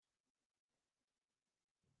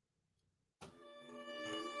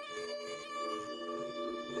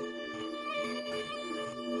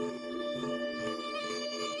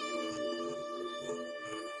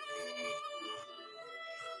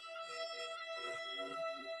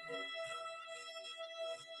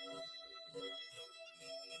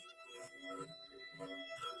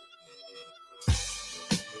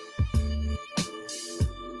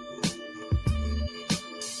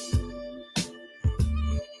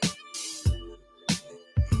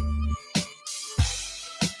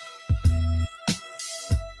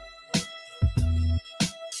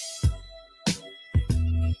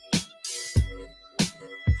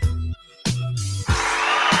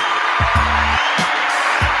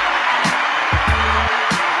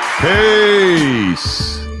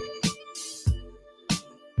Peace.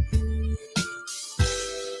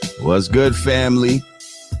 What's good, family?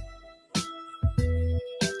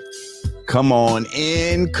 Come on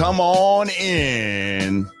in. Come on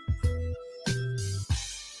in.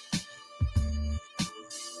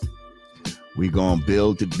 We gonna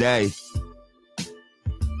build today.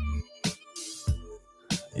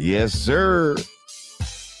 Yes, sir.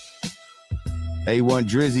 A1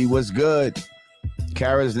 Drizzy, what's good?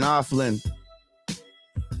 Kara's Knopflin.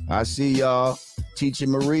 I see y'all. Teacher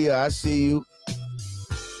Maria, I see you.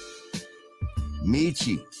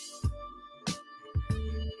 Michi.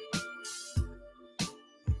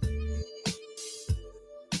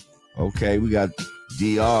 Okay, we got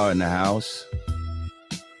DR in the house.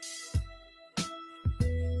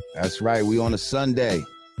 That's right, we on a Sunday.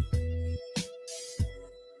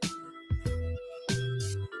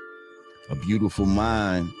 A beautiful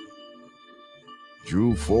mind.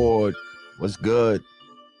 Drew Ford, what's good?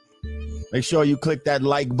 Make sure you click that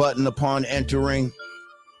like button upon entering.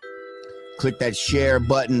 Click that share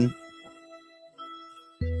button.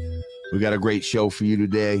 We got a great show for you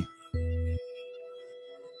today.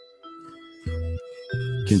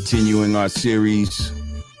 Continuing our series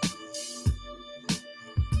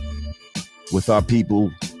with our people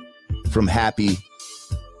from Happy,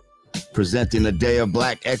 presenting a Day of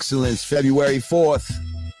Black Excellence, February 4th,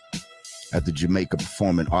 at the Jamaica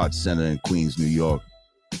Performing Arts Center in Queens, New York.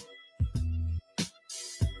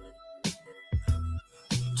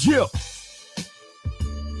 Jill.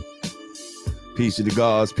 Peace to the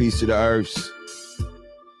gods, peace to the earths.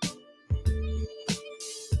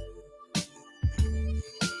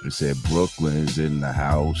 They said Brooklyn is in the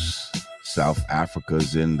house. South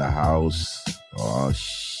Africa's in the house. Oh,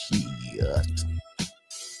 shit.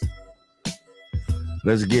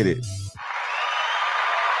 Let's get it.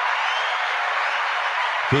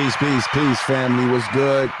 Peace, peace, peace, family. What's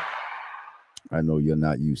good? I know you're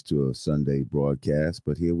not used to a Sunday broadcast,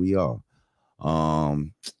 but here we are. My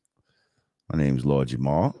name is Lord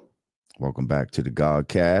Jamar. Welcome back to the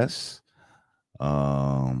Godcast.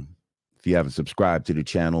 If you haven't subscribed to the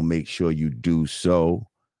channel, make sure you do so.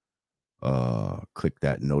 Click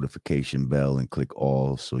that notification bell and click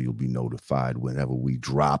all so you'll be notified whenever we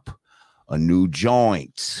drop a new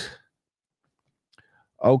joint.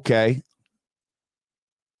 Okay.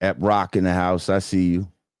 At Rock in the house, I see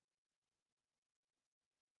you.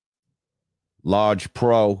 Large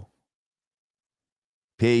Pro.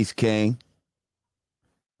 Peace, King.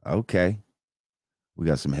 Okay. We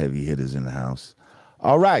got some heavy hitters in the house.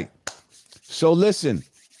 All right. So listen,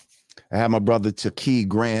 I have my brother Taki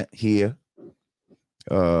Grant here.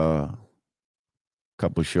 A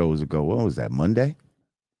couple shows ago. What was that? Monday?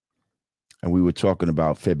 And we were talking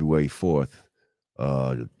about February 4th,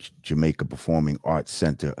 Jamaica Performing Arts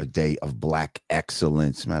Center, a Day of Black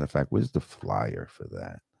Excellence. Matter of fact, where's the flyer for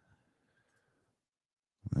that?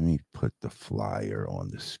 Let me put the flyer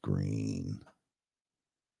on the screen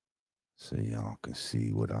so y'all can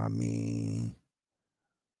see what I mean.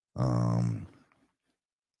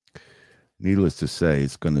 Needless to say,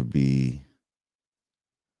 it's going to be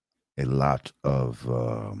a lot of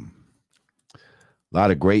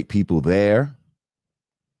great people there,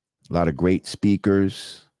 a lot of great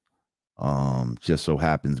speakers. Just so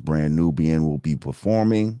happens Brand Nubian will be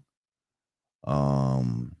performing.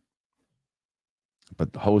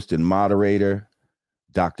 But the host and moderator,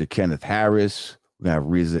 Dr. Kenneth Harris. We're going to have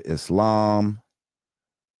Riza Islam,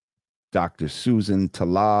 Dr. Susan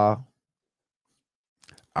Tala.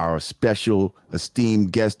 Our special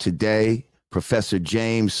esteemed guest today, Professor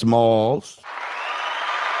James Smalls.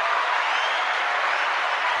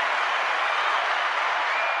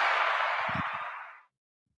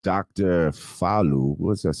 Dr. Falu,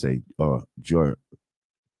 what does that say?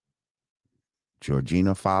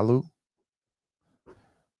 Georgina Falu.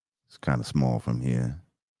 It's kind of small from here.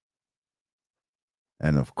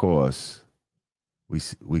 And of course, we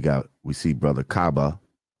see Brother Kaba.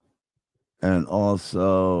 And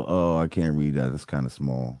also, I can't read that. It's kind of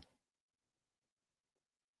small.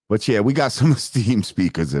 But yeah, we got some esteemed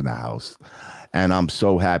speakers in the house. And I'm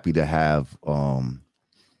so happy to have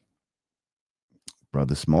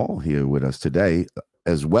Brother Small here with us today,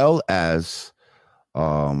 as well as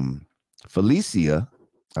Felicia,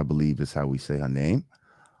 I believe is how we say her name.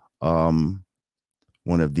 One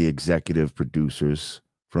of the executive producers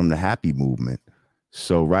from the Happy Movement.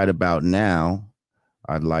 So right about now,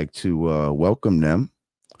 I'd like to welcome them,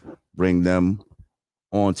 bring them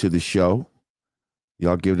onto the show.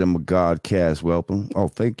 Y'all give them a Godcast welcome. Oh,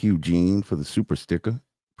 thank you, Gene, for the super sticker.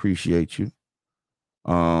 Appreciate you.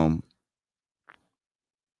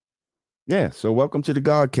 Yeah, so welcome to the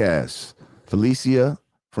Godcast. Felicia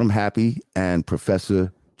from Happy and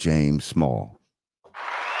Professor James Small.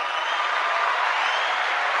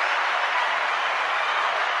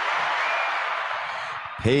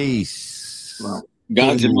 Peace. Well,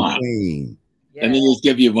 God, Jamar. Queen. Yeah. Let me just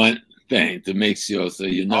give you one thing to make sure so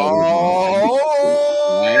you know.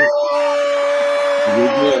 Oh, right?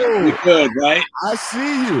 We good, right? I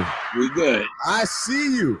see you. We good. I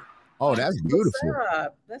see you. Oh, that's beautiful.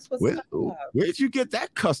 That's what's up. Where'd you get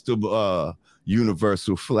that custom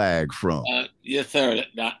universal flag from? Yes, sir.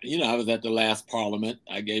 I was at the last Parliament.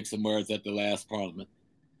 I gave some words at the last Parliament.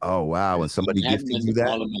 Oh, wow. And somebody gifted you that?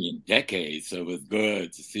 Parliament in decades, so it was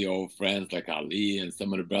good to see old friends like Ali and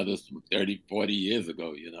some of the brothers from 30, 40 years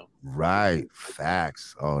ago, Right.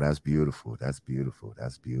 Facts. Oh, that's beautiful. That's beautiful.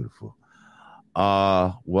 That's beautiful.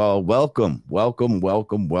 Well, welcome.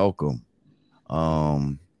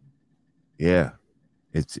 Yeah.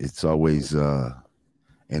 It's always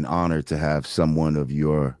an honor to have someone of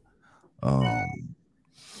your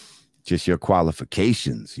just your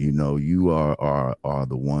qualifications. You are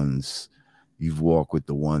the ones, you've walked with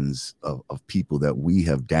the ones of people that we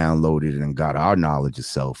have downloaded and got our knowledge of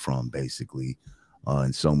self from, basically,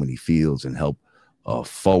 in so many fields, and help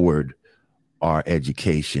forward our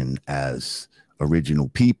education as original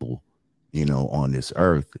people, on this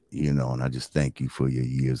earth, and I just thank you for your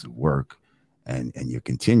years of work and your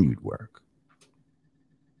continued work.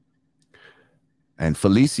 And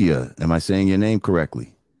Felicia, am I saying your name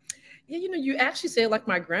correctly? Yeah, you actually say it like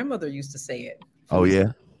my grandmother used to say it. Felicia. Oh,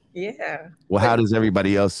 yeah? Yeah. Well, how does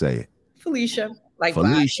everybody else say it? Felicia. Like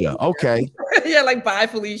Felicia. Bye. Okay. Yeah, like bye,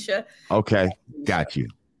 Felicia. Okay. Got you.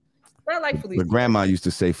 I like Felicia. The grandma used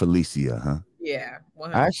to say Felicia, huh? Yeah.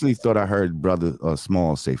 100%. I actually thought I heard Brother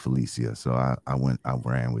Small say Felicia, so I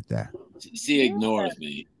ran with that. She ignores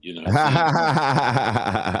me, Still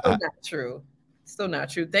not true. Still not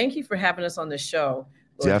true. Thank you for having us on the show.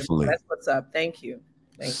 Lord Definitely. That's what's up. Thank you.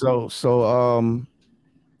 So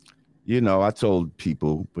I told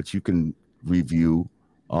people, but you can review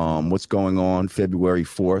what's going on February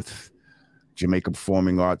 4th, Jamaica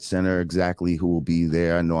Performing Arts Center, exactly who will be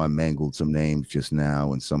there. I know I mangled some names just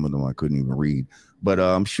now, and some of them I couldn't even read, but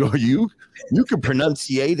I'm sure you can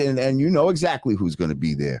pronunciate and you know exactly who's going to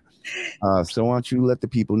be there. So why don't you let the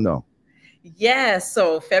people know? Yes.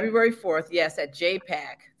 So February 4th, yes, at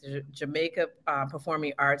JPAC, the Jamaica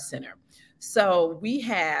Performing Arts Center. So we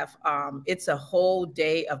have, it's a whole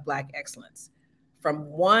day of Black excellence from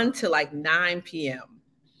 1 to like 9 p.m.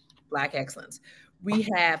 Black excellence. We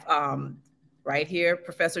have right here,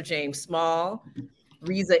 Professor James Small,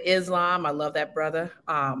 Riza Islam. I love that brother.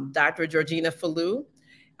 Dr. Georgina Falou,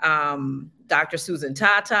 Dr. Susan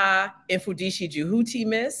Tata, Infudishi Juhuti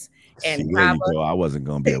Miss. And there you go. I wasn't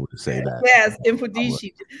going to be able to say that. Yes,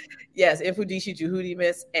 Infudishi. Yes, Infudishi Juhudi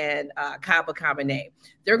Miss and Kaba Kamene.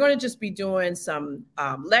 They're going to just be doing some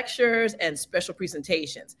lectures and special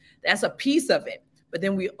presentations. That's a piece of it. But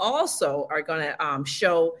then we also are going to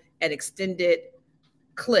show an extended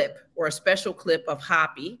clip or a special clip of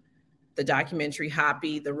Hoppy, the documentary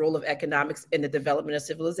Hoppy, the role of economics in the development of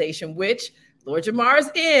civilization, which Lord Jamar is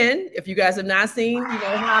in. If you guys have not seen,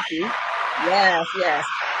 Hoppy. Yes.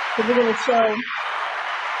 So we're going to show.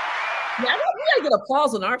 Yeah, we gotta get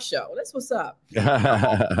applause on our show. That's what's up.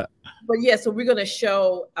 But yeah, so we're gonna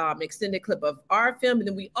show extended clip of our film, and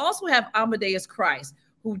then we also have Amadeus Christ,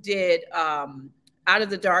 who did Out of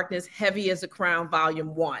the Darkness, Heavy as a Crown,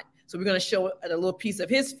 Volume 1. So we're gonna show a little piece of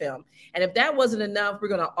his film. And if that wasn't enough, we're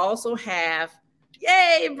gonna also have,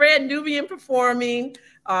 yay, Brad Nubian performing.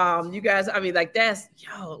 You guys, I mean, like that's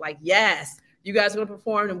yes. You guys are going to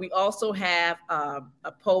perform, and we also have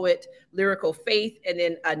a poet, Lyrical Faith, and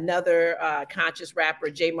then another conscious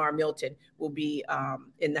rapper, Jamar Milton, will be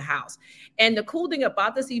in the house. And the cool thing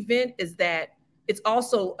about this event is that it's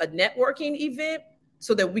also a networking event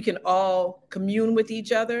so that we can all commune with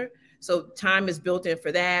each other. So time is built in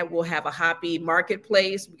for that. We'll have a Hoppy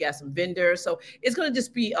marketplace. We got some vendors. So it's going to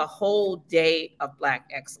just be a whole day of Black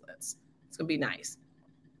excellence. It's going to be nice.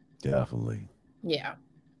 Definitely. Yeah.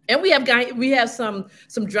 And we have some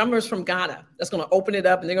drummers from Ghana that's going to open it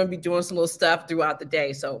up, and they're going to be doing some little stuff throughout the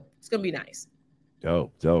day. So it's going to be nice.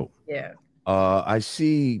 Dope. Yeah. I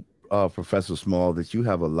see, Professor Small, that you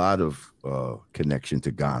have a lot of connection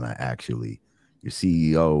to Ghana, actually. You're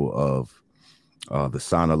CEO of the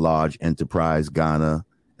Sana Lodge Enterprise Ghana,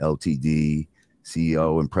 LTD,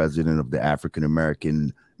 CEO and president of the African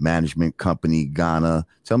American Management Company Ghana.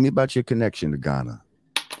 Tell me about your connection to Ghana.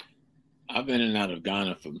 I've been in and out of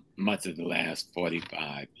Ghana for much of the last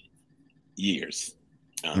 45 years.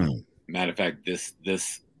 Matter of fact, this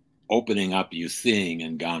opening up you're seeing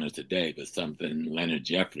in Ghana today, but something Leonard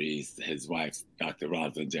Jeffries, his wife, Dr.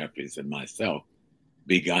 Rosalind Jeffries, and myself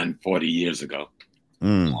begun 40 years ago.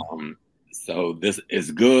 So this is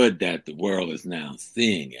good that the world is now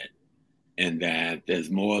seeing it, and that there's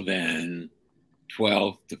more than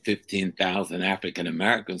 12 to 15,000 African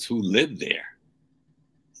Americans who live there.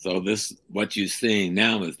 So this, what you're seeing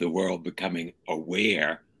now is the world becoming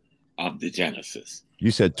aware of the Genesis. You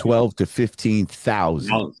said 12 to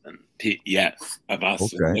 15,000. Yes, of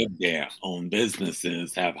us who live there, own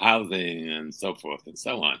businesses, have housing, and so forth and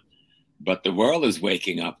so on. But the world is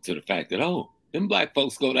waking up to the fact that, oh, them Black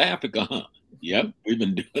folks go to Africa, huh? Yep, we've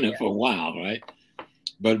been doing it for a while, right?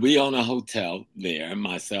 But we own a hotel there,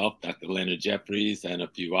 myself, Dr. Leonard Jeffries, and a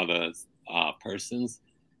few other persons.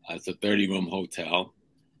 It's a 30-room hotel,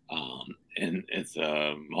 and it's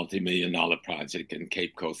a multi-million-dollar project in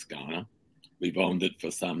Cape Coast, Ghana. We've owned it for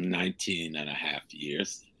some 19 and a half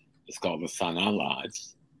years. It's called the Sana Lodge.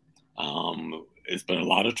 It's been a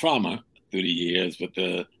lot of trauma through the years with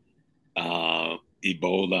the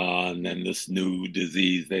Ebola and then this new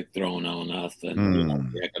disease they've thrown on us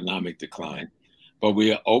and the economic decline. But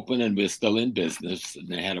we are open and we're still in business. And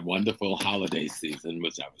they had a wonderful holiday season,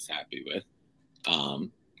 which I was happy with.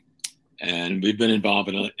 And we've been involved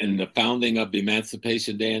in the founding of the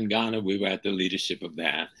Emancipation Day in Ghana. We were at the leadership of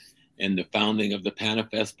that. In the founding of the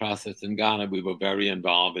Panifest process in Ghana, we were very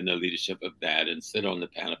involved in the leadership of that and sit on the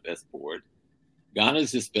Panifest board.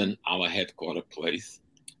 Ghana's just been our headquarter place.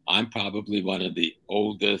 I'm probably one of the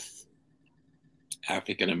oldest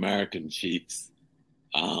African-American chiefs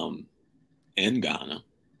in Ghana.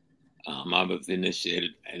 I was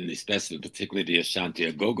initiated, and especially particularly the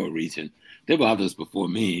Ashanti Agogo region. There were others before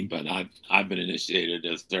me, but I've been initiated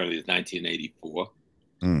as early as 1984.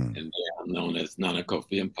 And they are known as Nana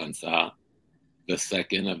Kofi Mpansa, the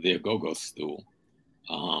second of the Agogo stool.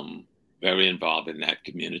 Very involved in that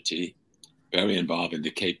community, very involved in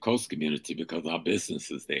the Cape Coast community because our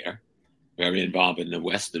business is there, very involved in the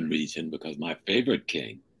Western region because my favorite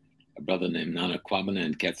king, a brother named Nana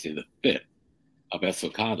Kwame Nketia V of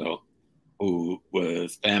Esokado,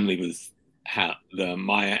 whose family was, the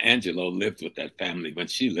Maya Angelou lived with that family when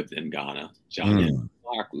she lived in Ghana. John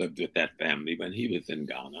Clark lived with that family when he was in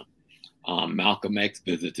Ghana. Malcolm X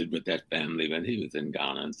visited with that family when he was in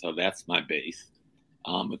Ghana. And so that's my base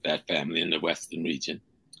with that family in the Western region.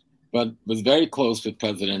 But was very close with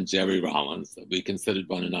President Jerry Rawlings. We considered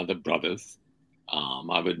one another brothers.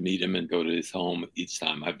 I would meet him and go to his home each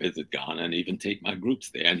time I visit Ghana and even take my groups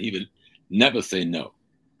there. And he would never say no.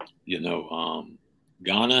 You know,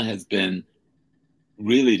 Ghana has been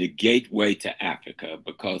really the gateway to Africa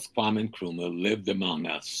because Kwame Nkrumah lived among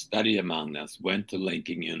us, studied among us, went to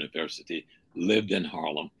Lincoln University, lived in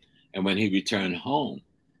Harlem. And when he returned home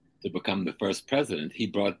to become the first president, he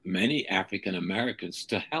brought many African Americans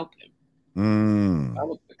to help him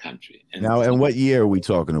develop the country. And now, and what year are we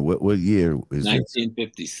talking about? What year is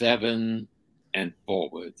 1957 and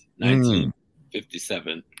forward.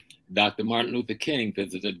 1957. Dr. Martin Luther King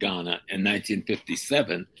visited Ghana in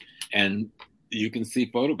 1957, and you can see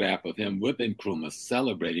a photograph of him with Nkrumah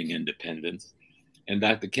celebrating independence. And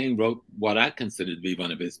Dr. King wrote what I consider to be one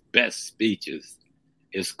of his best speeches.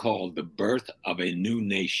 It's called The Birth of a New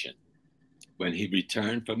Nation, when he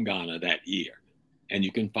returned from Ghana that year. And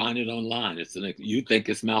you can find it online. You think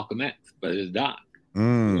it's Malcolm X, but it's Doc.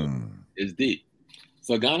 It's deep.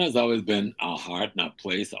 So Ghana's always been our heart and our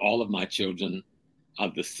place. All of my children,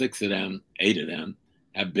 of the 6 of them, 8 of them,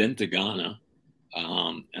 have been to Ghana.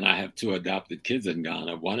 And I have 2 adopted kids in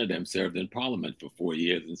Ghana. One of them served in Parliament for 4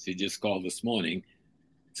 years, and she just called this morning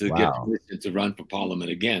to get permission to run for Parliament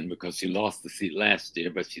again because she lost the seat last year,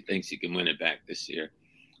 but she thinks she can win it back this year.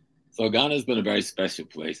 So Ghana's been a very special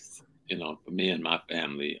place, you know, for me and my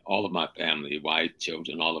family. All of my family, white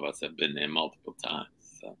children, all of us have been there multiple times.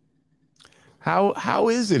 So. How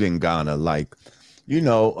is it in Ghana? Like, you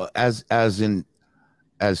know, as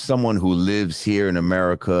someone who lives here in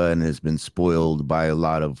America and has been spoiled by a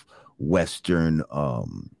lot of Western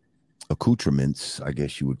accoutrements, I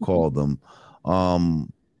guess you would call them,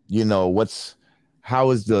 you know,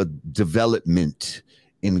 how is the development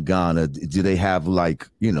in Ghana? Do they have, like,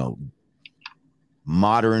 you know,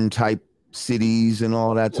 modern type cities and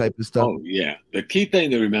all that type of stuff? Oh, yeah. The key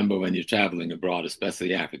thing to remember when you're traveling abroad,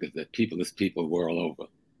 especially Africa, is that people is people world over,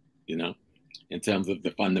 you know, in terms of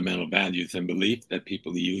the fundamental values and beliefs that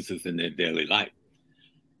people use in their daily life.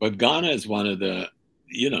 But Ghana is one of the,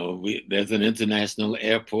 you know, there's an international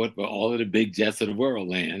airport where all of the big jets of the world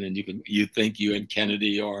land, and you think you're in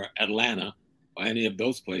Kennedy or Atlanta or any of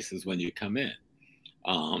those places when you come in.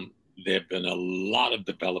 There have been a lot of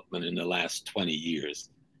development in the last 20 years.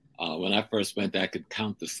 When I first went, I could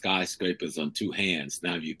count the skyscrapers on two hands.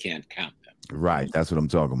 Now you can't count them. Right. That's what I'm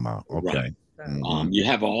talking about. Okay. Right. Mhm. You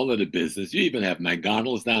have all of the business. You even have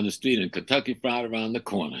McDonald's down the street and Kentucky Fried around the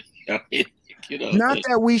corner. You know, Not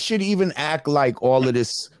that we should even act like all of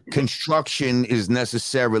this construction is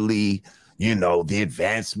necessarily, the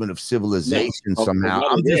advancement of civilization somehow.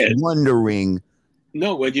 I'm just wondering.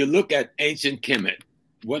 No, when you look at ancient Kemet,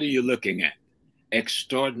 what are you looking at?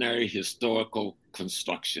 Extraordinary historical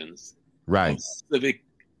constructions, Right? Of civic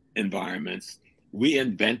environments. We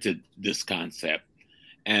invented this concept,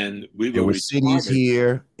 and there were cities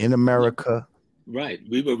here in America. Right,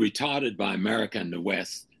 we were retarded by America and the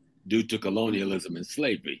West due to colonialism and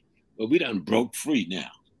slavery, but we done broke free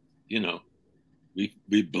now.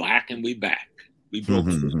 We black and we back. We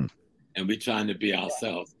broke free, and we trying to be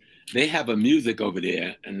ourselves. They have a music over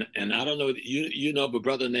there, and I don't know. You know of a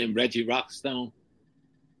brother named Reggie Rockstone?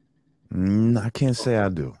 I can't say I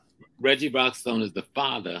do. Reggie Rockstone is the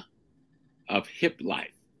father of hip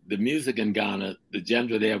life. The music in Ghana, the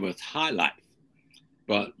genre there was high life.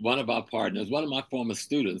 But one of our partners, one of my former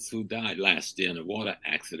students who died last year in a water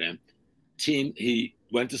accident, he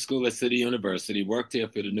went to school at City University, worked here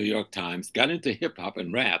for the New York Times, got into hip hop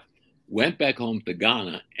and rap, went back home to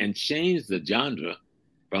Ghana and changed the genre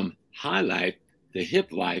from high life to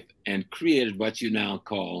hip life and created what you now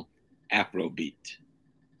call Afrobeat.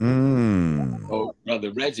 So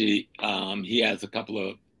Brother Reggie, he has a couple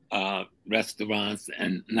of restaurants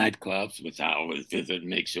and nightclubs, which I always visit and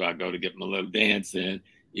make sure I go to get my little dance in,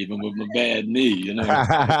 even with my bad knee,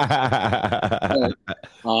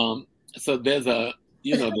 So there's a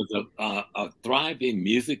thriving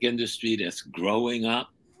music industry that's growing up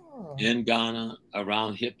in Ghana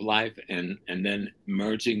around hip life and then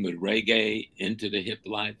merging with reggae into the hip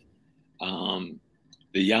life.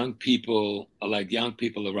 The young people are like young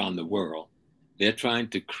people around the world. They're trying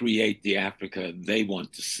to create the Africa they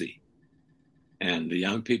want to see. And the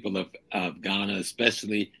young people of Ghana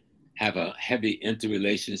especially have a heavy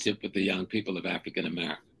interrelationship with the young people of African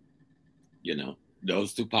America.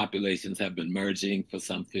 Those two populations have been merging for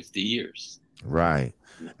some 50 years. Right.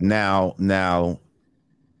 Now,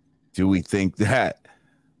 do we think that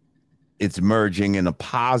it's merging in a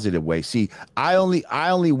positive way? See, I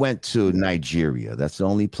only went to Nigeria. That's the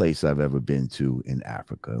only place I've ever been to in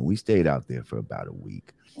Africa. And we stayed out there for about a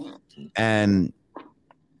week. And,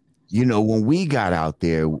 when we got out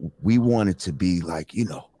there, we wanted to be like,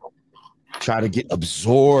 try to get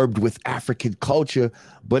absorbed with African culture.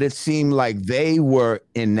 But it seemed like they were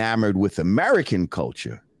enamored with American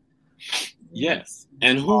culture. Yes.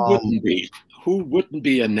 And who wouldn't be? Who wouldn't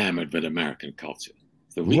be enamored with American culture?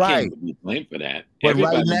 So we can't be blamed for that. But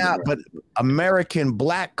right now, American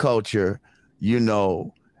Black culture,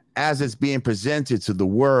 as it's being presented to the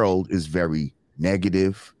world, is very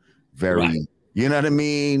negative, very, you know what I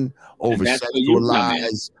mean? Over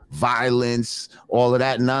sexualized, violence, all of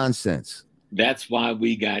that nonsense. That's why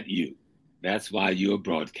we got you. That's why you're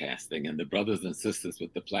broadcasting, and the brothers and sisters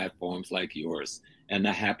with the platforms like yours and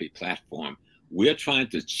the Happy platform. We're trying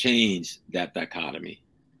to change that dichotomy.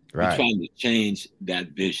 Right. We're trying to change that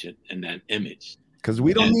vision and that image. Because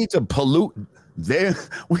we don't need to pollute there.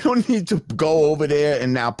 We don't need to go over there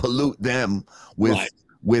and now pollute them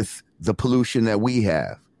with the pollution that we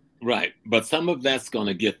have. Right. But some of that's going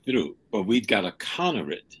to get through. But we've got to counter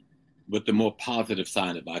it with the more positive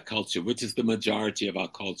side of our culture, which is the majority of our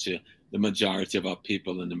culture, the majority of our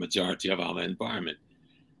people, and the majority of our environment.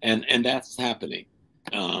 And that's happening.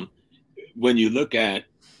 When you look at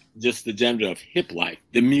just the genre of hip life,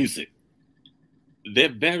 the music, they're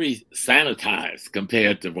very sanitized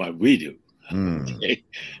compared to what we do. Okay?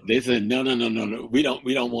 They said, no, we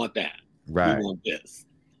don't want that. Right. We want this.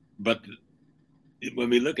 But when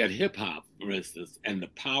we look at hip hop, for instance, and the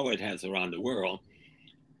power it has around the world,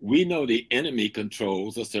 we know the enemy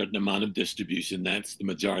controls a certain amount of distribution. That's the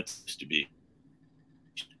majority distribution.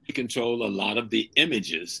 We control a lot of the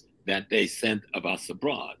images that they sent of us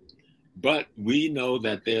abroad. But we know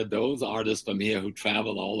that there are those artists from here who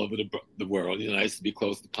travel all over the world. I used to be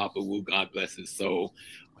close to Papa Wu, God bless his soul,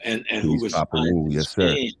 and who was Papa Wu, yes,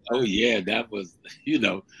 sir. Oh yeah, that was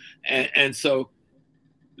and so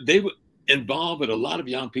they were involved with a lot of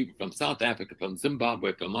young people from South Africa, from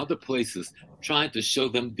Zimbabwe, from other places, trying to show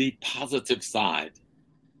them the positive side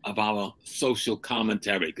of our social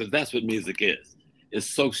commentary, because that's what music is. It's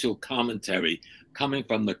social commentary coming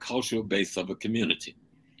from the cultural base of a community.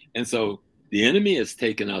 And so the enemy has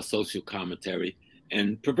taken our social commentary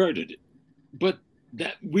and perverted it. But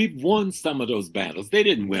that we've won some of those battles. They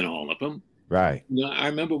didn't win all of them. Right. I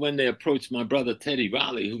remember when they approached my brother Teddy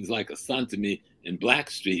Riley, who's like a son to me, in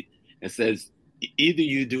Blackstreet, and says, either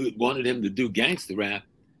you wanted him to do gangster rap,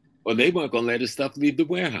 or they weren't going to let his stuff leave the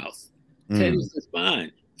warehouse. Teddy says,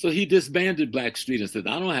 fine. So he disbanded Blackstreet and said,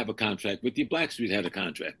 I don't have a contract with you. Blackstreet had a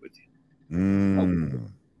contract with you.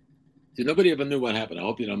 See, nobody ever knew what happened. I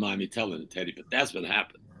hope you don't mind me telling it, Teddy, but that's what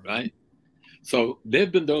happened, right? So there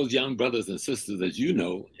have been those young brothers and sisters, as you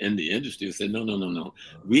know, in the industry who said, no.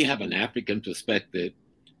 We have an African perspective.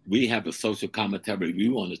 We have a social commentary we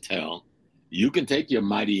want to tell. You can take your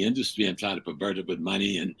mighty industry and try to pervert it with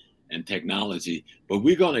money and technology, but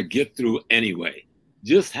we're going to get through anyway.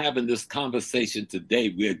 Just having this conversation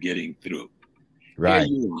today, we're getting through. Right.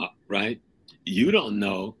 Here you are, right? You don't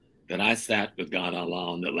know that I sat with God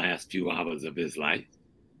Allah in the last few hours of his life,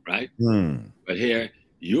 right? But here,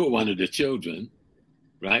 you're one of the children,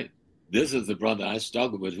 right? This is the brother I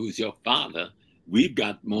struggle with who's your father. We've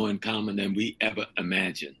got more in common than we ever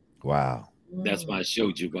imagined. Wow. That's why I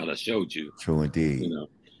showed you what I showed you. True indeed. You know,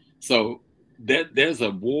 so there's a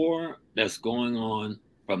war that's going on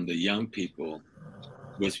from the young people,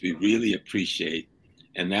 which we really appreciate.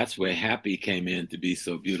 And that's where Happy came in to be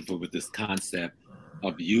so beautiful with this concept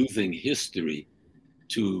of using history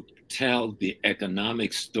to tell the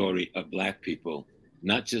economic story of Black people,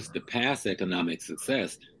 not just the past economic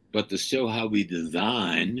success, but to show how we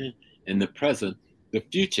design in the present the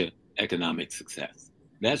future economic success.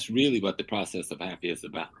 That's really what the process of Happy is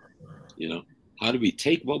about. You know, how do we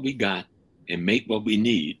take what we got and make what we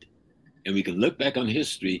need? And we can look back on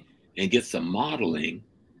history and get some modeling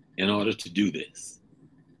in order to do this.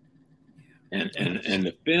 And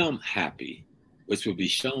the film Happy, which will be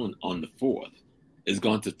shown on the 4th, is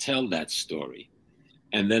going to tell that story.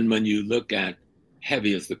 And then when you look at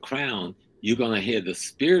Heavy as the Crown, you're going to hear the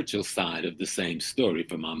spiritual side of the same story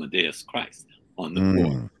from Amadeus Christ on the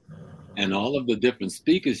 4th. And all of the different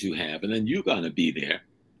speakers you have, and then you're going to be there,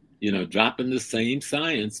 you know, dropping the same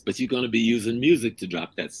science, but you're going to be using music to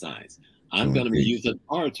drop that science. I'm going to be using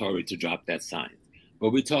oratory to drop that science.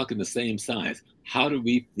 But we're talking the same science. How do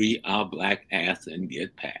we free our Black ass and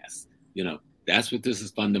get past? You know, that's what this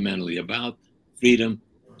is fundamentally about. Freedom.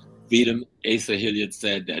 Asa Hilliard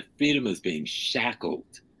said that freedom is being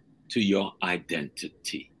shackled to your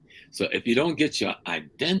identity. So if you don't get your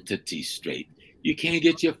identity straight, you can't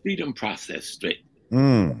get your freedom process straight.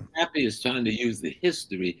 Happy is trying to use the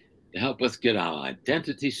history to help us get our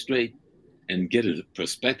identity straight and get a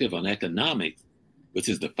perspective on economics, which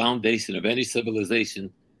is the foundation of any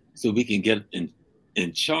civilization, so we can get in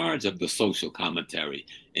charge of the social commentary,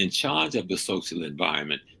 in charge of the social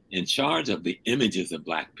environment, in charge of the images of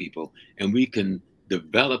Black people, and we can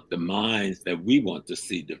develop the minds that we want to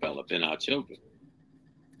see develop in our children.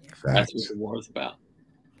 That's what the war is about.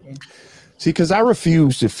 See, because I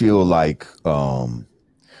refuse to feel like the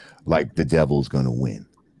devil's going to win.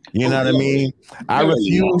 You know what I mean? I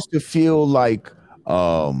refuse to feel like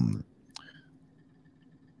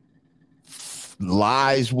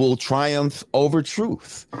lies will triumph over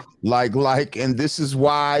truth. And this is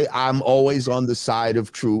why I'm always on the side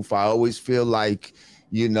of truth. I always feel like,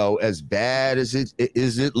 you know, as bad as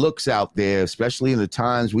it looks out there, especially in the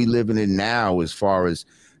times we live in now, as far as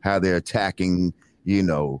how they're attacking, you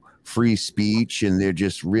know, free speech, and they're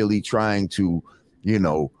just really trying to, you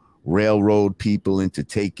know, railroad people into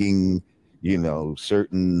taking, you know,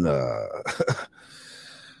 certain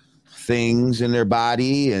things in their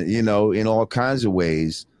body, and, you know, in all kinds of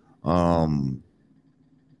ways.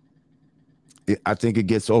 I think it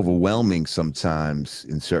gets overwhelming sometimes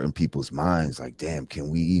in certain people's minds. Like, damn, can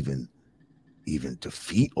we even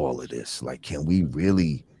defeat all of this? Like, can we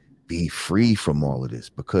really be free from all of this?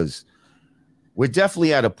 Because we're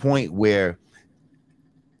definitely at a point where,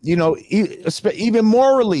 you know, even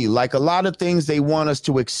morally, like a lot of things they want us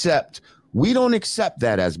to accept, we don't accept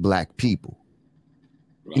that as Black people.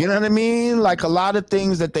 You know what I mean? Like a lot of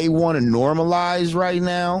things that they want to normalize right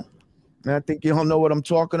now, and I think you don't know what I'm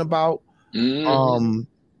talking about.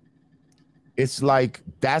 It's like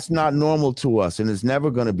that's not normal to us, and it's never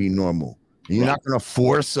going to be normal. You're not going to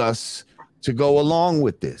force us to go along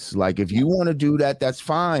with this. Like, if you want to do that, that's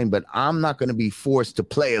fine, but I'm not going to be forced to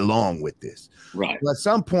play along with this. Right. But at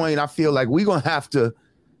some point, I feel like we're going to have to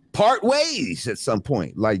part ways at some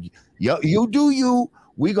point. Like, you do you,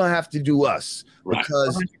 we're going to have to do us. Right.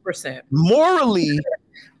 Because 100%. morally,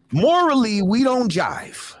 we don't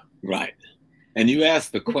jive. Right. And you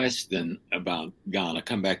asked the question about Ghana.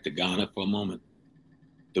 Come back to Ghana for a moment.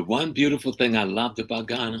 The one beautiful thing I loved about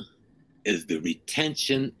Ghana is the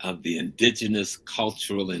retention of the indigenous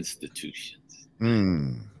cultural institutions.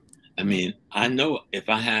 I mean, I know if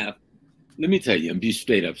I have, let me tell you, and be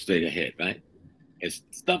straight up, straight ahead, right? If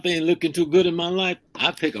stuff ain't looking too good in my life,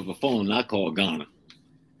 I pick up a phone and I call Ghana.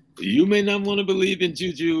 You may not want to believe in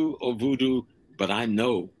juju or voodoo, but I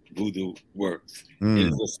know voodoo works. It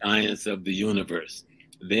is a science of the universe.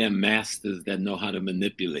 They're masters that know how to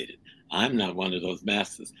manipulate it. I'm not one of those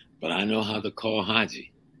masters, but I know how to call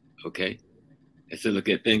Haji. Okay? I said, look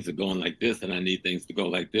at things are going like this, and I need things to go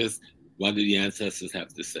like this. What do the ancestors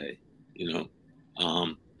have to say?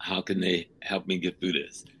 How can they help me get through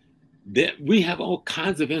this? We have all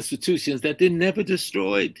kinds of institutions that they never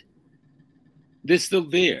destroyed. They're still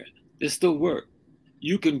there. They still work.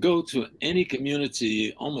 You can go to any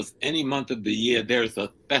community, almost any month of the year, there's a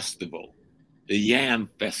festival. The Yam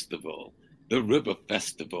Festival, the River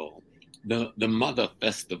Festival, the Mother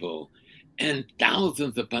Festival, and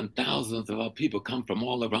thousands upon thousands of our people come from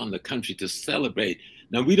all around the country to celebrate.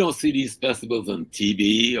 Now, we don't see these festivals on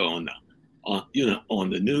TV or on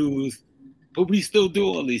the news, but we still do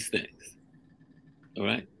all these things. All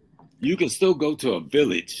right? You can still go to a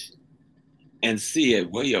village and see a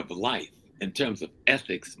way of life in terms of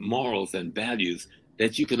ethics, morals, and values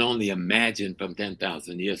that you can only imagine from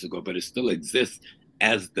 10,000 years ago, but it still exists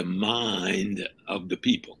as the mind of the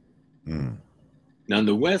people. Now,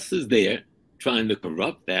 the West is there trying to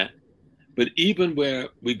corrupt that, but even where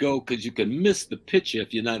we go, because you can miss the picture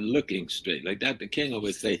if you're not looking straight. Like Dr. King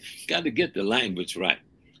always say, got to get the language right.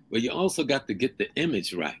 Well, you also got to get the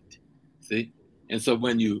image right, see? And so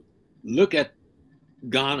when you look at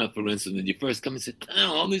Ghana, for instance, and you first come and say,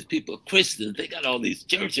 oh, all these people are Christians, they got all these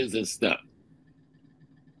churches and stuff.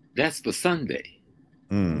 That's for Sunday.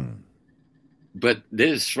 But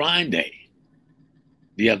there's Shrine Day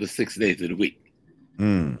the other 6 days of the week.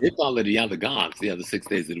 They call it the other gods the other 6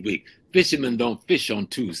 days of the week. Fishermen don't fish on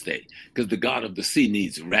Tuesday because the god of the sea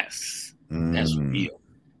needs rest. That's real.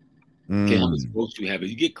 Okay, how many boats you have? If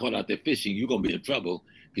you get caught out there fishing, you're going to be in trouble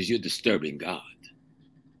because you're disturbing God.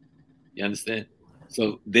 You understand?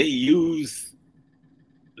 So they use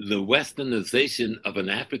the westernization of an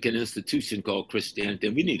African institution called Christianity,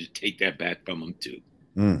 and we need to take that back from them too.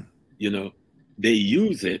 They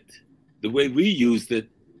use it the way we used it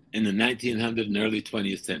in the 1900s and early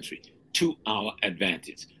 20th century to our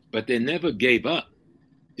advantage, but they never gave up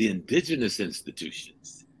the indigenous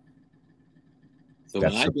institutions. So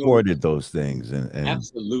that supported those things and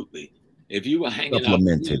absolutely. If you were hanging out,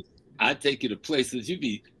 I'd take you to places you'd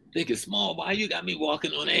be thinking, small, why you got me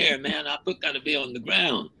walking on air, man? I got to be on the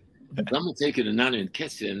ground. So I'm going to take you to Nana and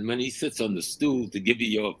Kesha, and when he sits on the stool to give you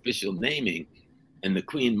your official naming, and the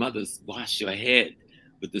Queen Mothers wash your head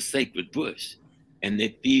with the sacred bush, and they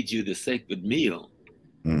feed you the sacred meal,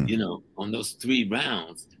 on those 3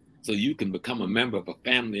 rounds, so you can become a member of a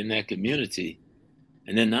family in that community.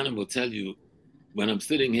 And then Nana will tell you, when I'm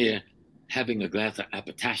sitting here having a glass of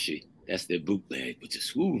apatashi, that's their bootleg, which is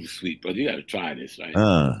sweet, brother. You got to try this, right?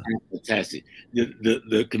 Apatashi.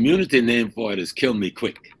 The community name for it is Kill Me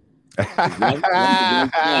Quick.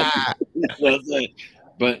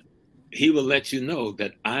 But he will let you know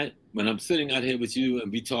that when I'm sitting out here with you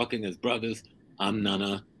and we talking as brothers, I'm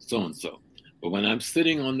Nana so-and-so. But when I'm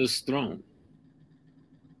sitting on this throne,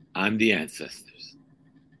 I'm the ancestors.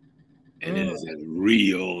 And it is as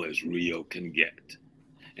real can get.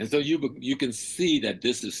 And so you can see that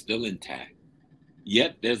this is still intact.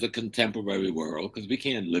 Yet there's a contemporary world because we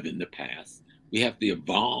can't live in the past. We have to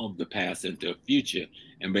evolve the past into a future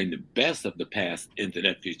and bring the best of the past into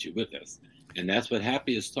that future with us. And that's what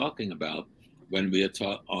Happy is talking about when we are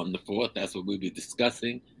taught on the 4th. That's what we'll be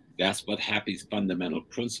discussing. That's what Happy's fundamental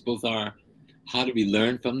principles are. How do we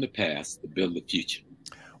learn from the past to build the future?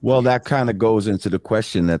 Well, that kind of goes into the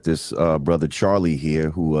question that this brother Charlie here,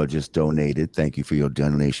 who just donated. Thank you for your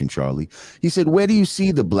donation, Charlie. He said, where do you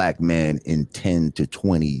see the black man in 10 to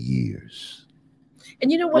 20 years?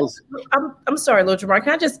 And you know what? I'm sorry, Lil Jamar.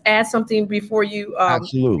 Can I just add something before you?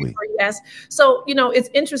 Absolutely. Before you ask? So, it's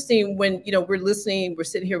interesting when, we're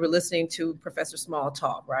sitting here, we're listening to Professor Small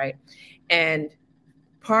talk, right? And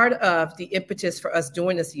part of the impetus for us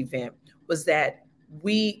doing this event was that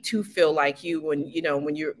we too feel like you when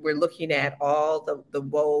we're looking at all the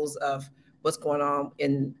woes of what's going on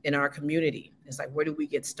in our community. It's like, where do we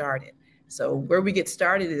get started? So where we get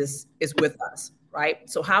started is with us, right?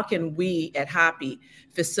 So how can we at Happy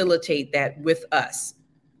facilitate that with us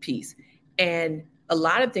piece? And a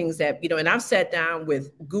lot of things that, and I've sat down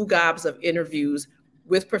with gobs of interviews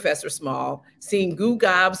with Professor Small, seeing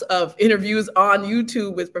gobs of interviews on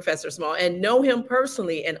YouTube with Professor Small, and know him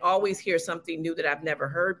personally and always hear something new that I've never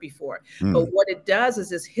heard before. But what it does is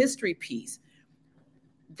this history piece,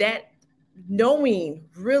 that knowing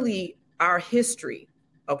really our history,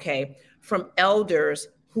 okay, from elders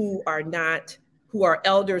who are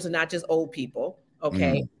elders and not just old people,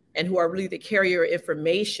 okay, and who are really the carrier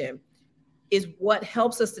information, is what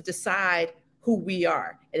helps us to decide who we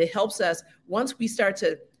are. And it helps us, once we start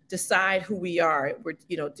to decide who we are, we're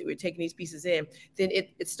taking these pieces in, then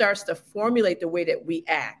it starts to formulate the way that we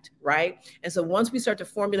act, right? And so once we start to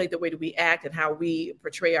formulate the way that we act and how we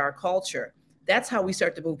portray our culture, that's how we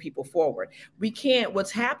start to move people forward.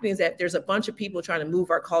 What's happening is that there's a bunch of people trying to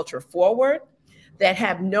move our culture forward that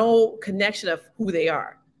have no connection of who they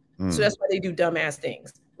are. So that's why they do dumbass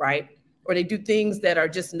things, right? Or they do things that are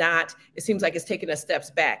just not, it seems like it's taking us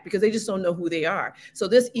steps back because they just don't know who they are. So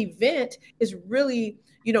this event is really,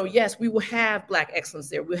 yes, we will have Black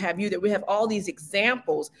excellence there. We'll have you there. We have all these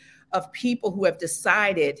examples of people who have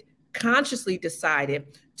consciously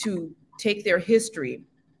decided to take their history,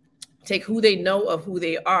 take who they know of who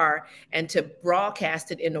they are, and to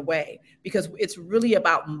broadcast it in a way, because it's really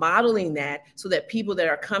about modeling that so that people that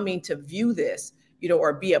are coming to view this,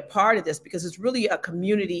 or be a part of this, because it's really a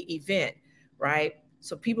community event, right?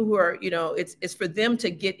 So people who are, it's for them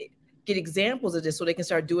to get examples of this so they can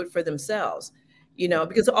start doing it for themselves,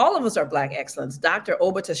 because all of us are Black excellence. Dr.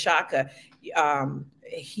 Oba Tashaka,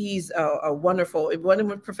 he's a wonderful, one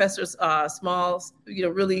of Professor Small's,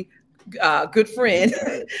 really good friend.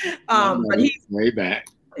 But he's way back.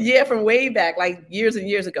 Yeah, from way back, like years and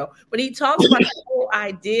years ago. But he talks about the whole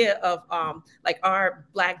idea of like our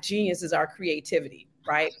Black genius is our creativity,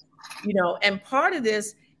 right? And part of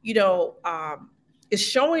this, is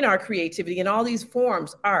showing our creativity in all these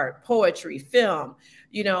forms: art, poetry, film.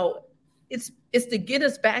 It's to get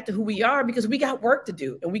us back to who we are, because we got work to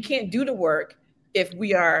do, and we can't do the work if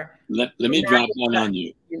we are. Let me drop one on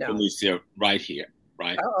you, Felicia, right here,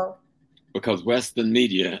 right? Uh-oh. Because Western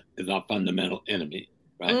media is our fundamental enemy,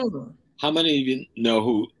 right? Mm. How many of you know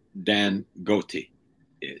who Dan Gotti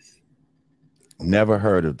is? Never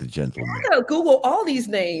heard of the gentleman. I gotta Google all these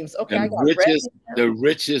names. Okay,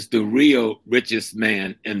 the real richest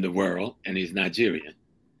man in the world, and he's Nigerian.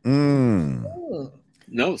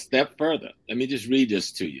 No, step further. Let me just read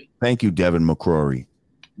this to you. Thank you, Devin McCrory.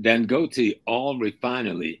 Dangote Oil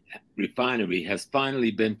Refinery has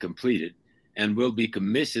finally been completed and will be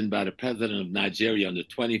commissioned by the president of Nigeria on the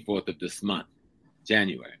 24th of this month,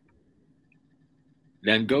 January.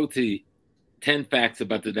 Dangote, 10 facts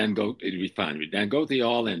about the Dangote Refinery. Dangote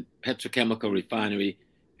Oil and Petrochemical Refinery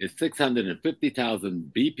is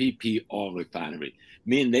 650,000 BPP oil refinery,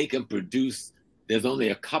 meaning they can produce, there's only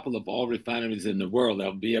a couple of oil refineries in the world that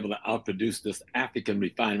will be able to outproduce this African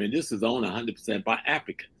refinery. This is owned 100% by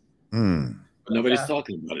Africans. But nobody's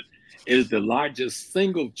talking about it. It is the largest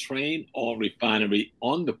single train oil refinery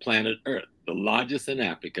on the planet Earth, the largest in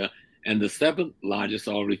Africa, and the 7th largest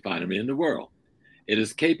oil refinery in the world. It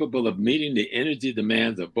is capable of meeting the energy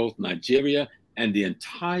demands of both Nigeria and the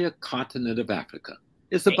entire continent of Africa.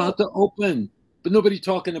 It's about to open, but nobody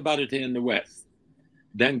talking about it here in the West.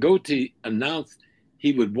 Dangote announced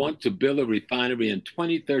he would want to build a refinery in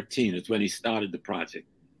 2013 is when he started the project.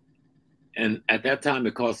 And at that time,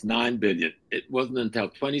 it cost $9 billion. It wasn't until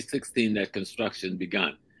 2016 that construction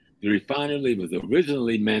began. The refinery was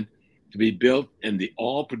originally meant to be built in the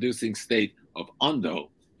oil-producing state of Ondo.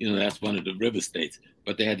 That's one of the river states,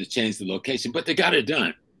 but they had to change the location. But they got it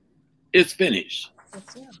done. It's finished.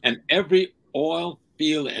 And every oil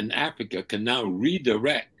field in Africa can now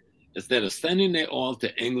redirect. Instead of sending their oil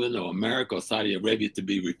to England or America or Saudi Arabia to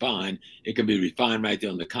be refined, it can be refined right there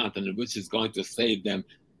on the continent, which is going to save them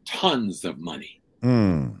tons of money.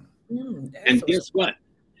 And guess what?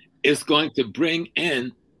 It's going to bring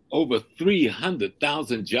in over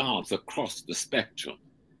 300,000 jobs across the spectrum.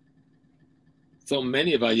 So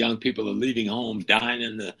many of our young people are leaving home, dying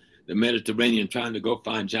in the Mediterranean, trying to go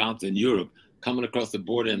find jobs in Europe, coming across the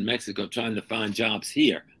border in Mexico, trying to find jobs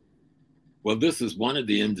here. Well, this is one of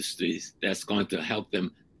the industries that's going to help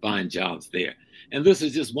them find jobs there. And this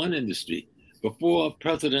is just one industry. Before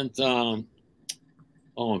President,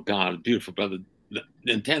 beautiful brother,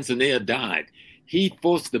 in Tanzania died, he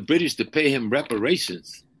forced the British to pay him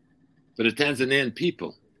reparations for the Tanzanian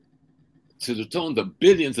people to the tune of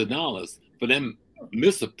billions of dollars for them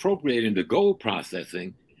misappropriating the gold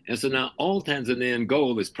processing. And so now all Tanzanian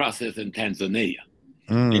gold is processed in Tanzania.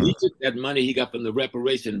 And he took that money he got from the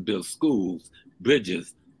reparation and built schools,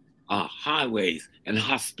 bridges, highways, and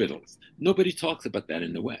hospitals. Nobody talks about that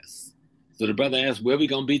in the West. So the brother asked, where are we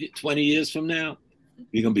going to be 20 years from now?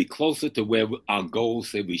 We're going to be closer to where our goals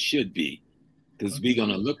say we should be, because we're going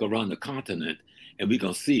to look around the continent and we're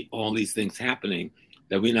going to see all these things happening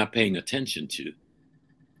that we're not paying attention to.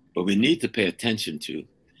 But we need to pay attention to,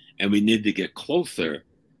 and we need to get closer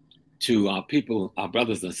to our people, our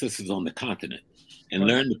brothers and sisters on the continent, and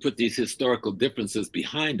learn to put these historical differences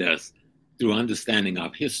behind us through understanding our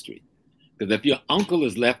history. Because if your uncle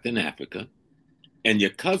is left in Africa, and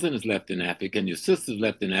your cousin is left in Africa, and your sister's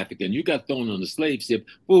left in Africa, and you got thrown on the slave ship,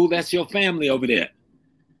 fool, that's your family over there.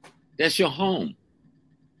 That's your home.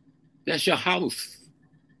 That's your house.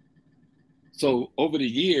 So over the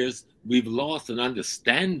years, we've lost an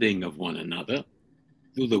understanding of one another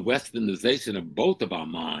through the westernization of both of our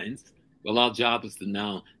minds. Well, our job is to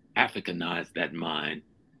now Africanize that mind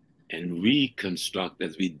and reconstruct,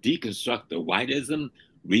 as we deconstruct the whiteism,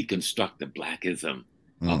 reconstruct the blackism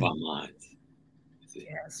of our minds.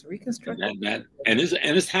 Yes, reconstruct. And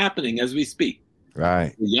it's happening as we speak.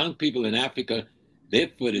 Right. The young people in Africa, their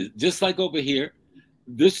foot is just like over here.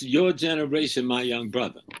 This your generation, my young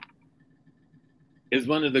brother, is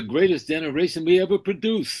one of the greatest generation we ever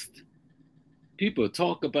produced. People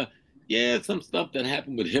talk about, yeah, some stuff that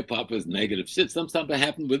happened with hip hop is negative shit. Some stuff that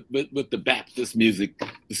happened with the Baptist music,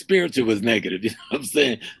 the spiritual was negative. You know what I'm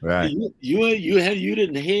saying? Right. You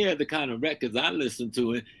didn't hear the kind of records I listened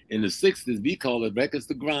to in the '60s. We call it records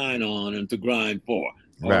to grind on and to grind for.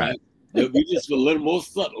 All right. We just were a little more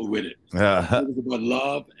subtle with it. It was about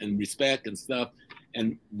love and respect and stuff.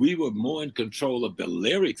 And we were more in control of the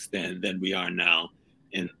lyrics then than we are now.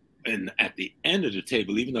 And at the end of the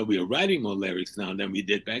table, even though we are writing more lyrics now than we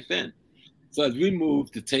did back then. So as we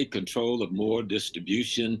move to take control of more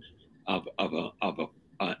distribution of a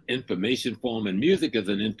information form, and music is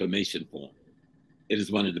an information form. It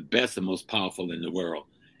is one of the best and most powerful in the world.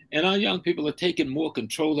 And our young people are taking more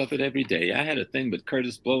control of it every day. I had a thing with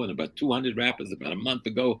Curtis Blow and about 200 rappers about a month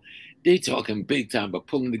ago. They talking big time about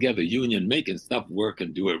pulling together a union, making stuff work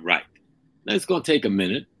and do it right. Now it's going to take a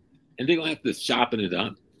minute, and they're going to have to sharpen it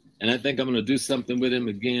up. And I think I'm going to do something with him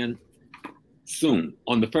again soon,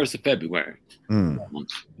 on the 1st of February. I'm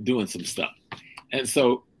doing some stuff. And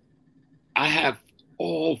so I have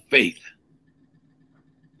all faith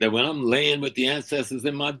that when I'm laying with the ancestors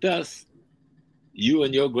in my dust, you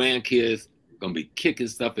and your grandkids are going to be kicking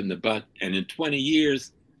stuff in the butt. And in 20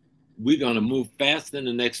 years, we're going to move faster in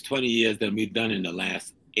the next 20 years than we've done in the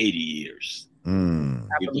last 80 years. We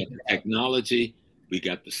got the technology, we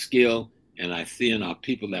got the skill, and I see in our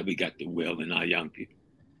people that we got the will in our young people.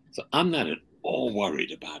 So I'm not at all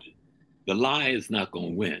worried about it. The lie is not going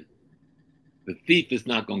to win. The thief is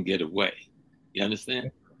not going to get away. You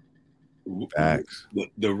understand? Facts.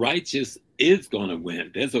 The righteous is going to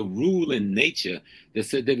win. There's a rule in nature that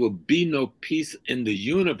said there will be no peace in the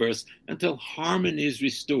universe until harmony is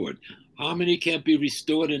restored. Harmony can't be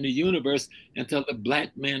restored in the universe until the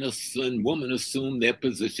black man and woman assume their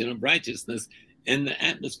position of righteousness in the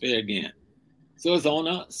atmosphere again. So it's on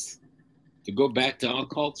us to go back to our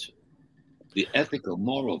culture, the ethical,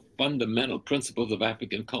 moral, fundamental principles of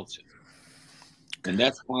African culture. And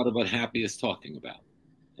that's part of what Happy is talking about.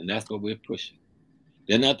 And that's what we're pushing.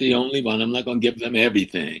 They're not the only one. I'm not going to give them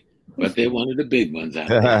everything, but they're one of the big ones out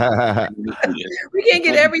there. We can't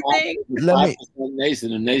get everything.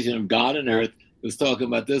 The nation of God and earth was talking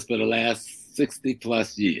about this for the last 60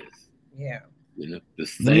 plus years. Yeah. You know, the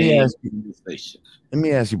same conversation. Let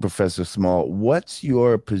me ask you, Professor Small, what's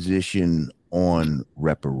your position on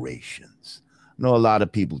reparations? I know a lot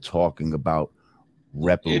of people talking about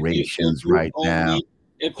reparations right now.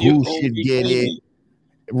 Who should get it?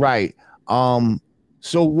 Right.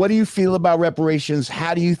 So what do you feel about reparations?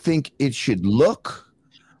 How do you think it should look?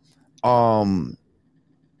 And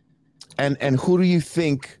who do you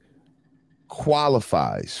think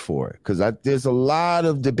qualifies for it? Because there's a lot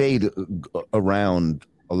of debate around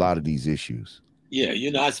a lot of these issues. Yeah,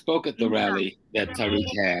 you know, I spoke at the rally that Tariq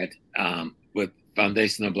had with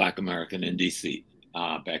Foundation of Black American in D.C.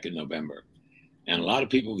 Back in November. And a lot of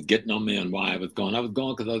people were getting on me on why I was going. I was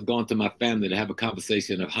going because I was going to my family to have a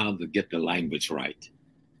conversation of how to get the language right.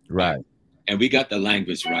 Right. And we got the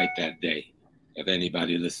language right that day. If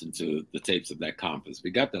anybody listened to the tapes of that conference, we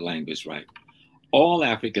got the language right. All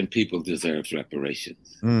African people deserve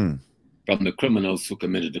reparations from the criminals who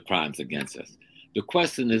committed the crimes against us. The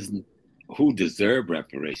question isn't who deserve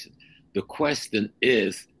reparations. The question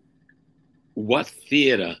is what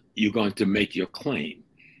theater you're going to make your claim.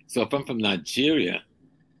 So if I'm from Nigeria,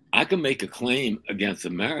 I can make a claim against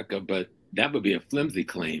America, but that would be a flimsy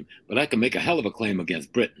claim. But I can make a hell of a claim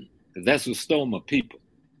against Britain, because that's who stole my people.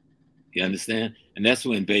 You understand? And that's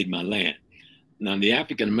who invaded my land. Now, the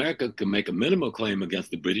African American can make a minimal claim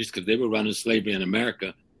against the British because they were running slavery in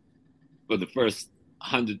America for the first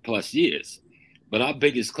 100 plus years. But our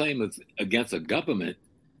biggest claim is against a government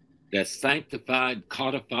that sanctified,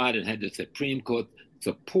 codified, and had the Supreme Court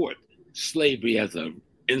support slavery as an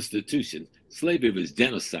institution. Slavery was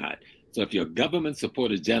genocide. So if your government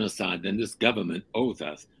supported genocide, then this government owes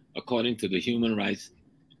us, according to the human rights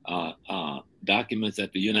documents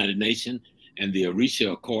at the United Nations and the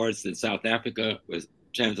Arusha Accords in South Africa, was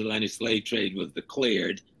transatlantic slave trade, was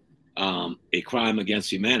declared a crime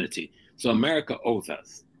against humanity. So America owes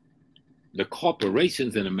us. The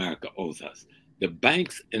corporations in America owes us. The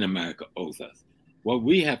banks in America owes us. What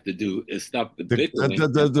we have to do is stop the bickering.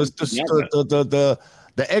 The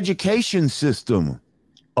education system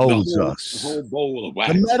owes us. The whole bowl of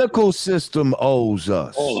wax. The medical system owes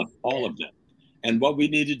us. All of them. And what we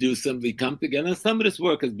need to do is simply come together. And some of this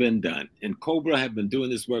work has been done. And COBRA have been doing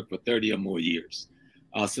this work for 30 or more years.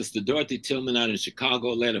 Sister Dorothy Tillman out in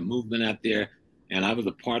Chicago led a movement out there. And I was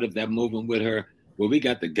a part of that movement with her, where we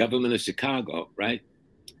got the government of Chicago, right,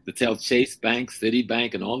 to tell Chase Bank,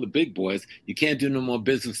 Citibank, and all the big boys, you can't do no more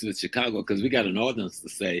business with Chicago because we got an ordinance to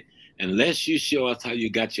say, unless you show us how you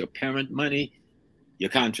got your parent money, your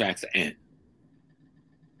contracts end.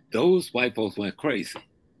 Those white folks went crazy.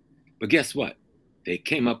 But guess what? They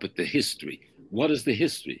came up with the history. What is the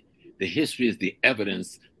history? The history is the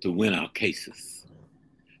evidence to win our cases.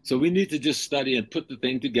 So we need to just study and put the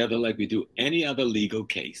thing together like we do any other legal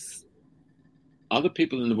case. Other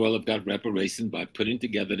people in the world have got reparations by putting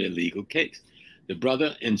together their legal case. The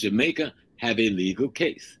brother in Jamaica have a legal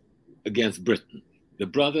case against Britain. The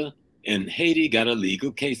brother in Haiti got a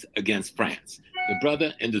legal case against France. The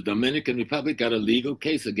brother in the Dominican Republic got a legal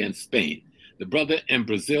case against Spain. The brother in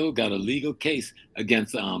Brazil got a legal case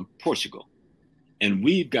against Portugal. And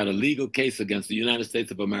we've got a legal case against the United States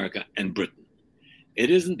of America and Britain. It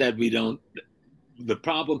isn't that we don't, the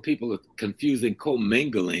problem people are confusing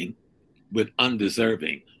commingling with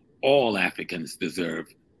undeserving. All Africans deserve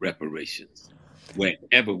reparations,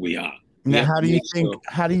 wherever we are. Now, how do you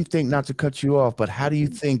think, not to cut you off, but how do you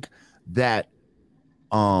think that,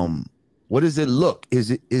 what does it look?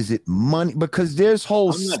 Is it money? Because there's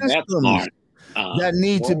whole systems that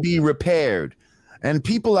need to be repaired. And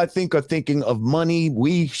people, I think, are thinking of money.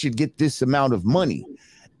 We should get this amount of money.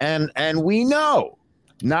 And we know,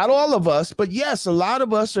 not all of us, but yes, a lot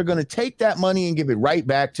of us are going to take that money and give it right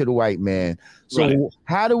back to the white man. So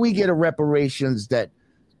how do we get a reparations that,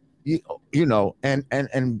 you know,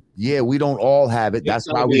 and yeah, we don't all have it. That's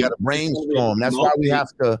why we got to brainstorm. That's why we have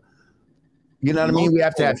to, you know what I mean? We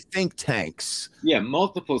have to have think tanks. Yeah,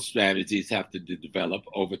 multiple strategies have to develop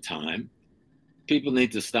over time. People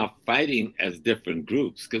need to stop fighting as different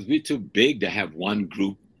groups because we're too big to have one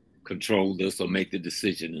group control this or make the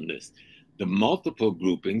decision in this. The multiple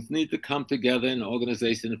groupings need to come together in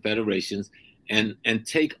organizations and federations and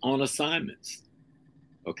take on assignments,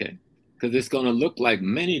 okay? Because it's going to look like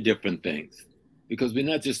many different things. Because we're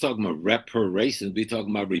not just talking about reparations, we're talking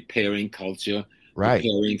about repairing culture,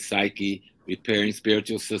 repairing psyche, repairing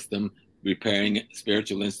spiritual system, repairing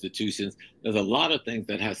spiritual institutions. There's a lot of things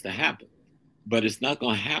that has to happen. But it's not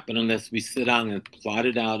going to happen unless we sit down and plot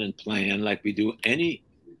it out and plan like we do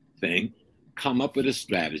anything, come up with a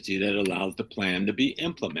strategy that allows the plan to be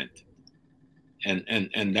implemented.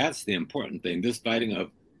 And that's the important thing. This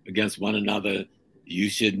fighting against one another, you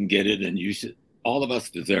shouldn't get it and you should, all of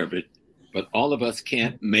us deserve it, but all of us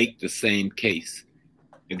can't make the same case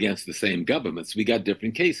against the same governments. We got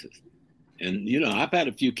different cases. And, you know, I've had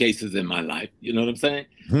a few cases in my life, you know what I'm saying?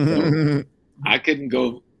 So I couldn't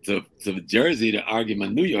go to Jersey to argue my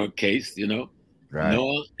New York case, you know. Right.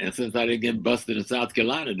 No, and since I didn't get busted in South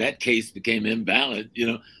Carolina, that case became invalid, you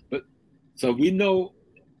know. But so we know,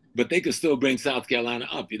 but they could still bring South Carolina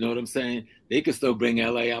up, you know what I'm saying? They could still bring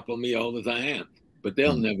LA up on me old as I am, but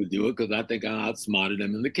they'll never do it because I think I outsmarted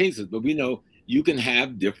them in the cases. But we know you can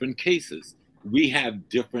have different cases. We have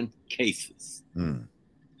different cases,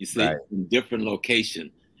 you see, in different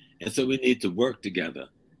locations. And so we need to work together.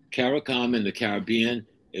 CARICOM in the Caribbean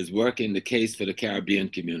is working the case for the Caribbean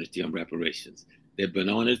community on reparations. They've been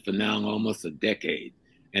on it for now almost a decade,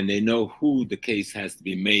 and they know who the case has to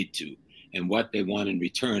be made to and what they want in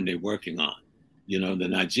return they're working on. You know, the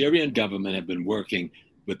Nigerian government have been working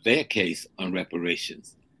with their case on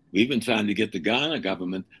reparations. We've been trying to get the Ghana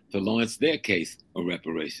government to launch their case on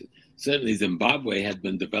reparations. Certainly Zimbabwe has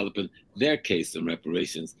been developing their case on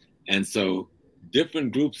reparations. And so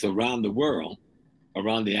different groups around the world,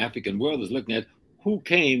 around the African world, is looking at who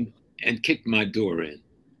came and kicked my door in,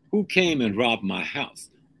 who came and robbed my house,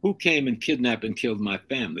 who came and kidnapped and killed my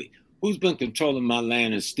family, who's been controlling my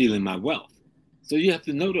land and stealing my wealth. So you have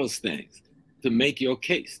to know those things to make your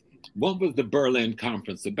case. What was the Berlin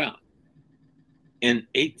Conference about? In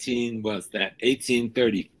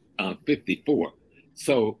 1854.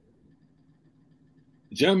 So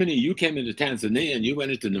Germany, you came into Tanzania and you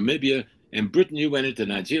went into Namibia, and Britain, you went into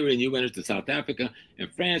Nigeria and you went into South Africa,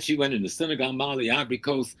 and France, you went into Senegal, Mali, Ivory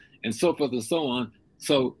Coast, and so forth and so on.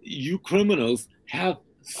 So you criminals have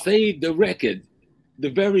saved the record, the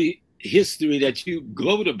very history that you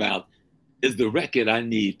gloat about is the record I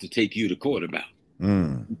need to take you to court about.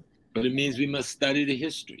 But it means we must study the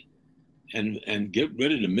history and get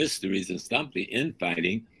rid of the mysteries and stop the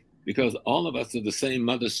infighting, because all of us are the same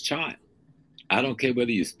mother's child. I don't care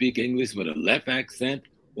whether you speak English with a left accent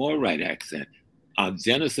or a right accent. Our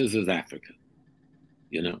genesis is Africa.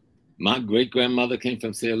 You know, my great grandmother came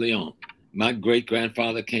from Sierra Leone. My great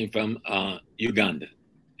grandfather came from Uganda.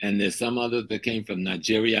 And there's some others that came from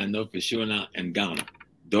Nigeria, I know for sure now, and Ghana.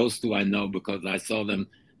 Those two I know because I saw them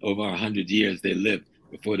over 100 years. They lived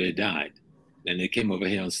before they died. And they came over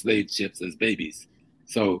here on slave ships as babies.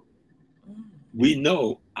 So we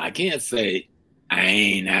know, I can't say I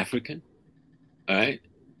ain't African, all right?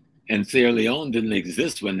 And Sierra Leone didn't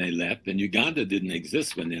exist when they left, and Uganda didn't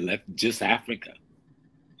exist when they left. Just Africa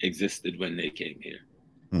existed when they came here,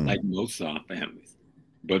 like most of our families.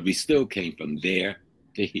 But we still came from there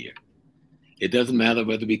to here. It doesn't matter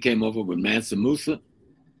whether we came over with Mansa Musa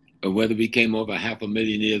or whether we came over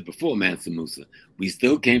 500,000 years before Mansa Musa. We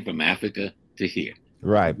still came from Africa to here.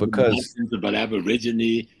 Right, because about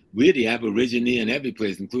Aborigine, we're the Aborigine in every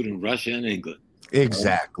place, including Russia and England.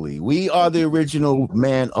 Exactly. We are the original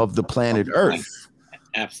man of the planet Earth.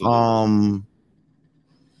 Absolutely.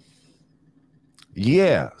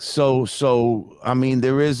 Yeah. So I mean,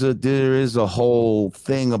 there is a whole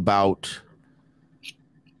thing about,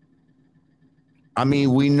 I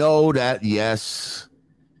mean, we know that, yes,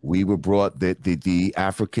 we were brought that the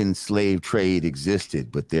African slave trade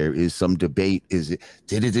existed, but there is some debate.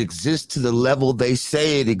 Did it exist to the level they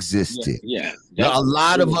say it existed? Yeah. Now, a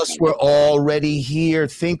lot of us were already here.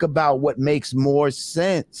 Think about what makes more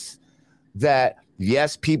sense. That,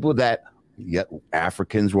 yes,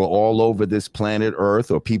 Africans were all over this planet Earth,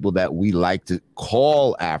 or people that we like to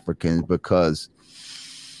call Africans, because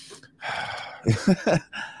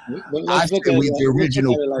I say we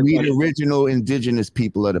the original indigenous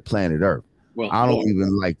people of the planet Earth. I don't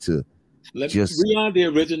even like to we are the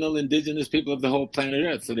original indigenous people of the whole planet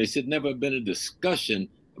Earth, so there should never have been a discussion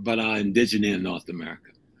about our indigeneity in North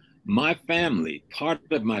America. My family, part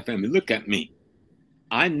of my family, look at me.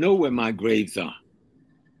 I know where my graves are.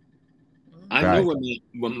 I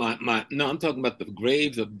know I'm talking about the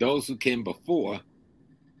graves of those who came before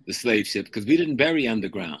the slave ship, because we didn't bury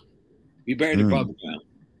underground. We buried above ground.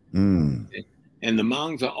 Okay? And the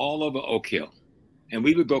mounds are all over Oak Hill. And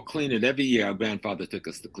we would go clean it every year. Our grandfather took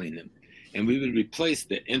us to clean them. And we would replace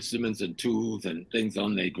the instruments and tools and things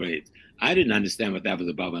on their graves. I didn't understand what that was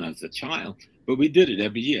about when I was a child, but we did it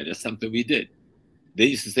every year. That's something we did. They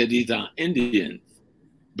used to say these are Indians,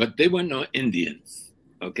 but they weren't no Indians,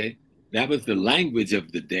 okay? That was the language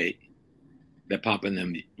of the day that Papa and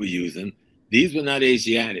them were using. These were not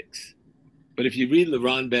Asiatics. But if you read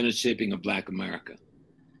LeRon Bennett's Shaping of Black America,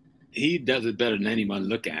 he does it better than anyone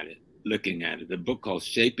looking at it. The book called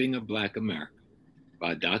Shaping of Black America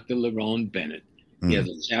by Dr. LeRon Bennett. He has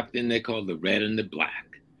a chapter in there called The Red and the Black.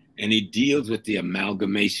 And he deals with the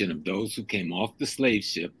amalgamation of those who came off the slave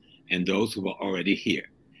ship and those who were already here.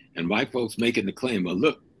 And white folks making the claim, well,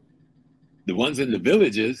 look, the ones in the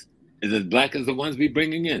villages is as black as the ones we're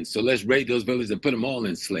bringing in. So let's raid those villages and put them all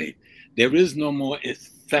enslaved. There is no more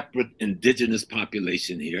separate indigenous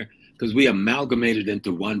population here, because we amalgamated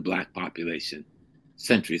into one black population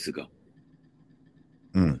centuries ago.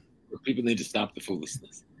 People need to stop the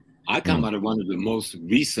foolishness. I come out of one of the most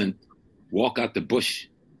recent walk out the bush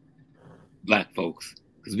black folks,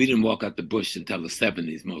 because we didn't walk out the bush until the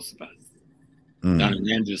 70s, most of us. Down in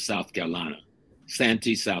Andrews, South Carolina,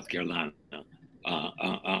 Santee, South Carolina,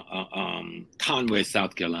 Conway,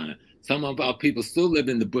 South Carolina. Some of our people still live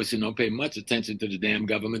in the bush and don't pay much attention to the damn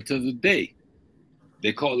government to the day.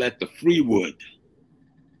 They call that the free wood.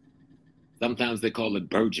 Sometimes they call it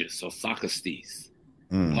Burgess or Socrates.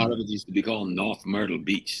 Part of it used to be called North Myrtle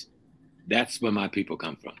Beach. That's where my people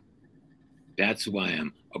come from. That's who I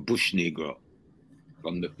am, a bush Negro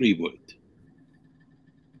from the free wood.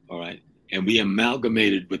 All right. And we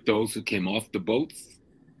amalgamated with those who came off the boats.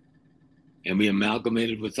 And we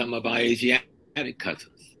amalgamated with some of our Asiatic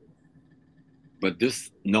cousins. But this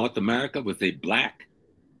North America was a black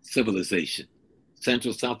civilization.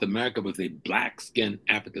 Central South America was a black-skinned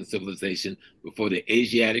African civilization before the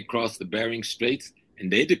Asiatic crossed the Bering Straits,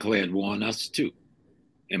 and they declared war on us too.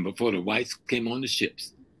 And before the whites came on the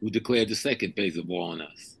ships, who declared the second phase of war on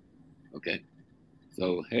us. Okay?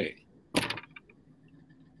 So, hey,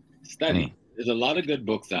 study. There's a lot of good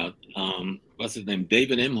books out. What's his name?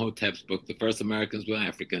 David Imhotep's book, The First Americans Were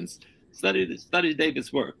Africans. Study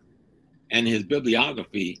David's work. And his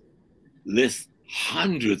bibliography lists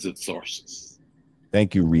hundreds of sources.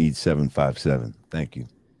 Thank you, Reed 757. Thank you.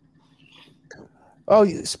 Oh,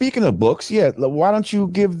 speaking of books, yeah. Why don't you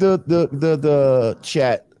give the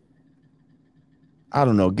chat? I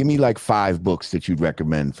don't know. Give me like 5 books that you'd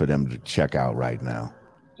recommend for them to check out right now.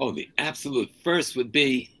 Oh, the absolute first would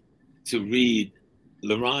be to read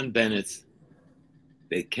LaRon Bennett's.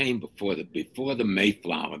 They came before the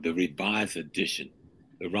Mayflower, the revised edition.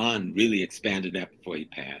 LaRon really expanded that before he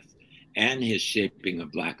passed, and his Shaping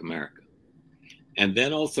of Black America. And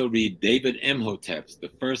then also read David Imhotep's The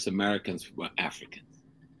First Americans Were Africans.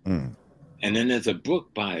 Mm. And then there's a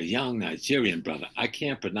book by a young Nigerian brother. I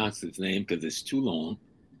can't pronounce his name because it's too long,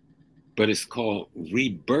 but it's called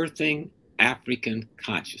Rebirthing African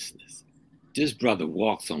Consciousness. This brother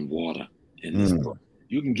walks on water in this book.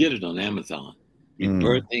 You can get it on Amazon.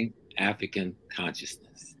 Rebirthing African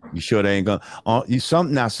Consciousness. You sure they ain't gonna?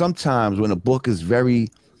 Now sometimes when a book is very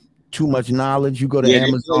too much knowledge, you go to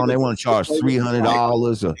Amazon. They want to charge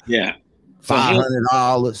 $300 or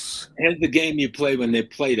 $500. Here's the game you play when they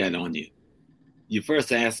play that on you. You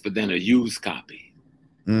first ask for then a used copy.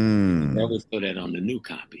 They always put that on the new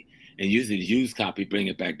copy, and usually the used copy bring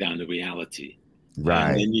it back down to reality.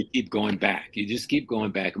 Right. And then you keep going back. You just keep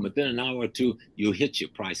going back, and within an hour or two, you'll hit your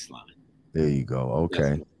price line. There you go.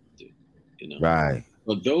 Okay. You know. Right.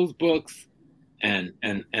 But those books, and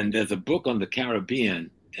there's a book on the Caribbean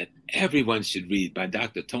that everyone should read by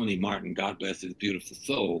Dr. Tony Martin. God bless his beautiful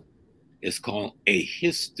soul. It's called A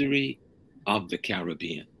History of the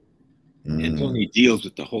Caribbean. And Tony deals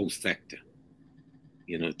with the whole sector.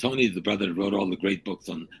 You know, Tony's the brother that wrote all the great books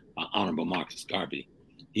on Honorable Marcus Garvey.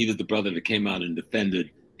 He was the brother that came out and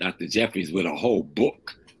defended Dr. Jeffries with a whole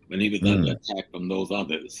book when he was under attack from those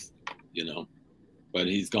others, you know. But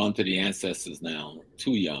he's gone to the ancestors now,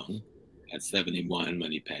 too young, at 71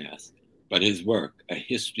 when he passed. But his work, A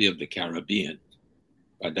History of the Caribbean,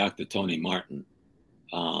 by Dr. Tony Martin,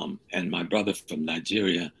 and my brother from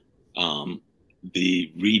Nigeria,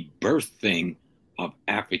 the rebirthing of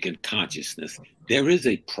African consciousness. There is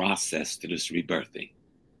a process to this rebirthing.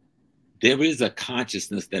 There is a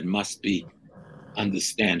consciousness that must be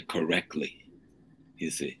understood correctly, you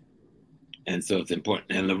see. And so it's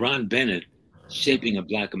important. And LaRon Bennett, Shaping of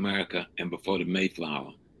Black America and Before the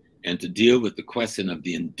Mayflower, and to deal with the question of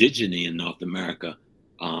the indigeneity in North America,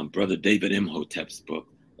 Brother David Imhotep's book,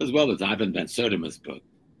 as well as Ivan Van Sertima's book,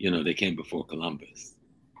 you know, They Came Before Columbus.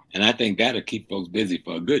 And I think that'll keep folks busy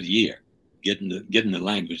for a good year, getting the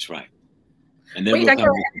language right. And then we'll come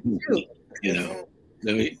back to, you know,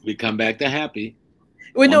 then we come back to happy.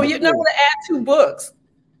 Well, no, you're not going to add 2 books.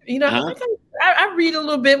 You know, I read a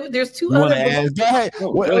little bit. There's 2 other books. Go ahead.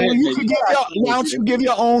 Why don't you give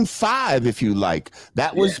your own 5 if you like?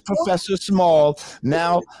 That was Professor Small.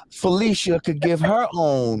 Now Felicia could give her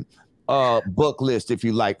own book list if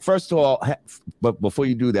you like. First of all, but before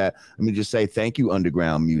you do that, let me just say thank you,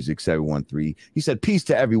 Underground Music 713. He said, peace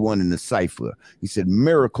to everyone in the cipher. He said,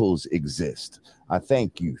 miracles exist. I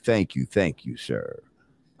thank you, sir.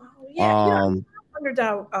 Oh, yeah.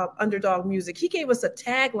 Underdog Music. He gave us a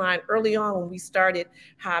tagline early on when we started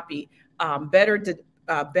Hoppy.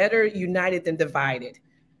 Better united than divided.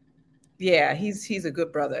 Yeah, he's a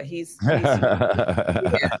good brother. He's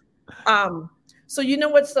yeah. So you know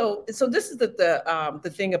what? So this is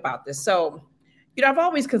the thing about this. So, you know, I've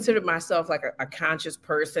always considered myself like a conscious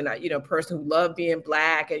person, person who loved being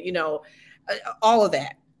Black and, you know, all of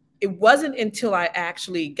that. It wasn't until I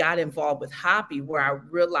actually got involved with Hoppy where I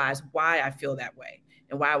realized why I feel that way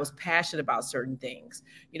and why I was passionate about certain things.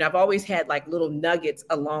 You know, I've always had like little nuggets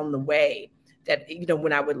along the way that, you know,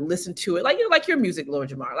 when I would listen to it, like, you know, like your music, Lord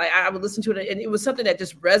Jamar, like I would listen to it and it was something that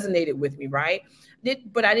just resonated with me, right?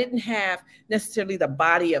 But I didn't have necessarily the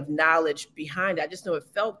body of knowledge behind it. I just know it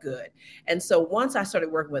felt good. And so once I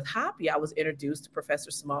started working with Hoppy, I was introduced to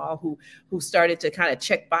Professor Small, who started to kind of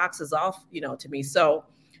check boxes off, you know, to me. So,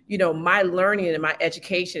 you know, my learning and my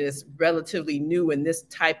education is relatively new in this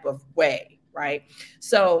type of way, right?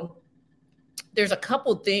 So there's a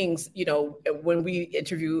couple things, you know, when we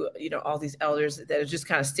interview, you know, all these elders that are just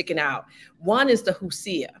kind of sticking out. One is the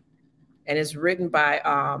Hosea, and it's written by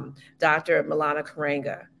Dr. Malana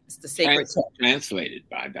Karenga. It's the sacred text. Translated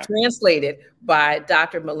by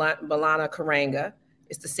Dr. Malana Karenga.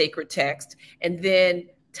 It's the sacred text. And then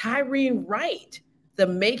Tyreen Wright, The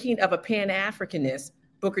Making of a Pan-Africanist,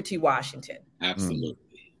 Booker T. Washington. Absolutely.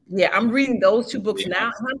 Yeah, I'm reading those 2 books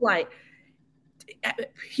now, and I'm like,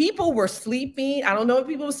 people were sleeping. I don't know if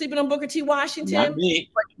people were sleeping on Booker T. Washington. Not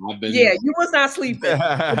me. Yeah, you was not sleeping.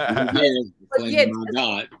 God.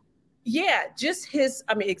 Yeah, just his,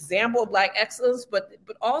 example of Black excellence, but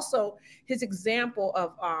also his example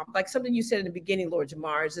of like something you said in the beginning, Lord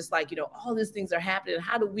Jamar, is just like, you know, all these things are happening.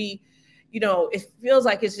 How do we, it feels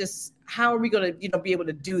like it's just, how are we going to, be able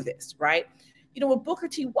to do this, right? Well, Booker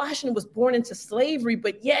T. Washington was born into slavery,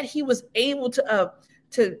 but yet he was able to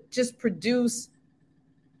just produce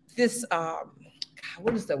this.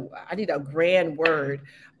 What is I need a grand word.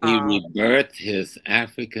 He rebirthed his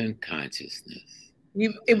African consciousness.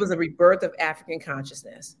 It was a rebirth of African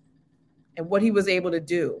consciousness, and what he was able to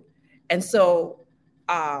do, and so,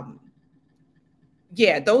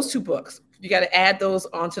 those 2 books. You got to add those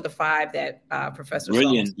onto the 5 that Professor.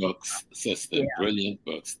 Brilliant books, sister. Yeah. Brilliant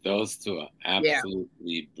books. Those 2 are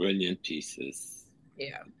absolutely brilliant pieces.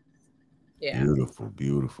 Yeah. Beautiful,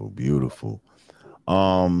 beautiful, beautiful.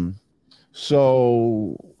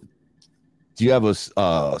 So, do you have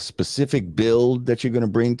a specific build that you're going to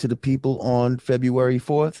bring to the people on February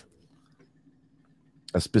 4th?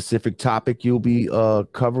 A specific topic you'll be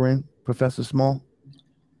covering, Professor Small?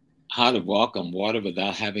 How to walk on water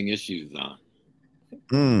without having issues on.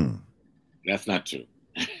 That's not true.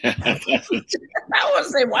 I want to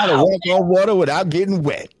say, wow. How to walk on water without getting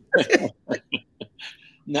wet.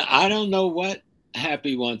 Now, I don't know what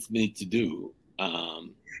Happy wants me to do.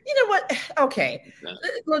 You know what? Okay.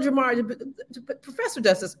 Well, Jamar, Professor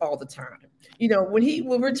does this all the time.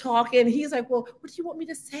 When we're talking, he's like, well, what do you want me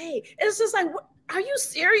to say? And it's just like, are you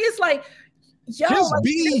serious? Like, yo, just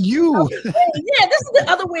be you. Yeah, this is the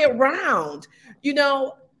other way around.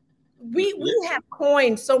 We have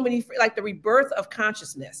coined so many, like the rebirth of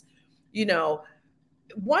consciousness.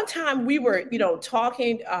 One time we were,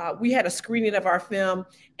 talking, we had a screening of our film,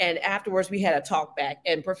 and afterwards we had a talk back,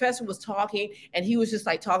 and Professor was talking, and he was just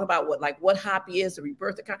like talking about what Happy is, the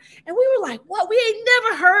rebirth of consciousness. And we were like, what? We ain't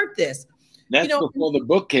never heard this. That's before the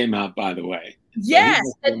book came out, by the way. Yes.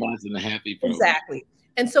 So watching the Happy program. Exactly.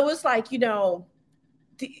 And so it's like, this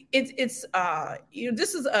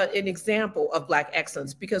is an example of Black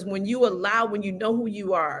excellence, because when you know who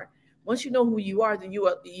you are, once you know who you are, then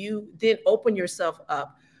you then open yourself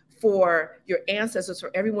up for your ancestors, for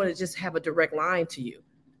everyone to just have a direct line to you,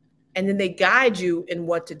 and then they guide you in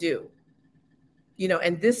what to do.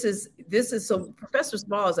 And this is so Professor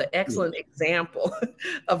Small is an excellent example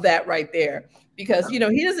of that right there, because he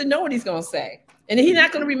doesn't know what he's going to say, and he's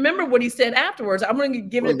not going to remember what he said afterwards. I'm going to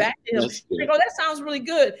give it back to him. He's like, oh, that sounds really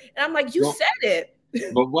good, and I'm like, you said it.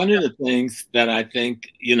 But one of the things that I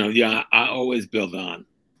think I always build on.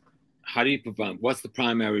 How do you provide? What's the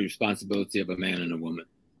primary responsibility of a man and a woman?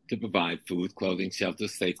 To provide food, clothing, shelter,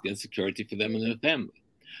 safety, and security for them and their family.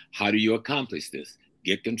 How do you accomplish this?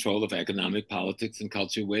 Get control of economic, politics, and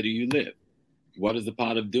culture. Where do you live? What is the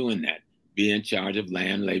part of doing that? Be in charge of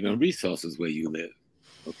land, labor, and resources where you live.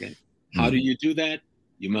 Okay. How do you do that?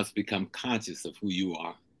 You must become conscious of who you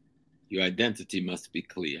are. Your identity must be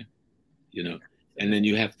clear, and then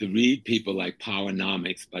you have to read people like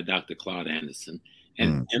Powernomics by Dr. Claude Anderson,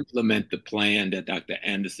 and implement the plan that Dr.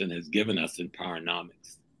 Anderson has given us in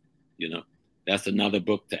Powernomics. That's another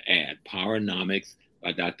book to add, Powernomics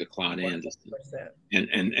by Dr. Claude Anderson,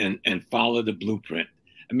 and follow the blueprint.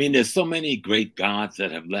 I mean, there's so many great gods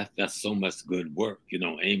that have left us so much good work.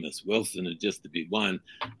 Amos Wilson, and just to be one,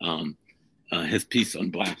 his piece on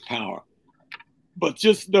Black Power. But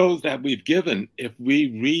just those that we've given, if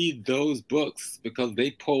we read those books, because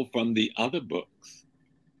they pull from the other books,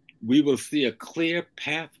 we will see a clear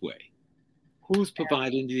pathway. Who's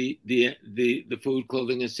providing the food,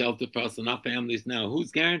 clothing, and shelter for us and our families now?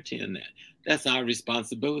 Who's guaranteeing that? That's our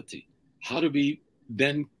responsibility. How do we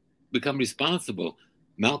then become responsible?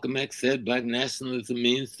 Malcolm X said Black nationalism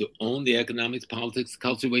means to own the economics, politics,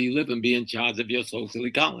 culture where you live and be in charge of your social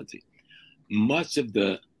ecology. Much of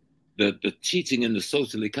the teaching in the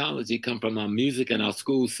social ecology come from our music and our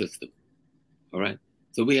school system. All right.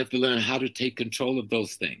 So we have to learn how to take control of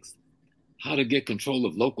those things, how to get control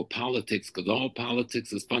of local politics, because all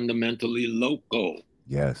politics is fundamentally local.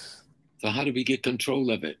 Yes. So how do we get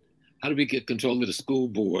control of it? How do we get control of the school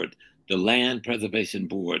board, the land preservation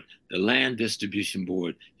board, the land distribution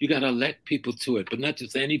board? You got to elect people to it, but not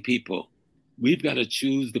just any people. We've got to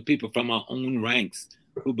choose the people from our own ranks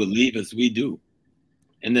who believe as we do,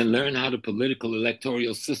 and then learn how the political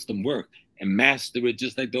electoral system work and master it,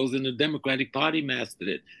 just like those in the Democratic Party mastered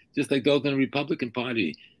it, just like those in the Republican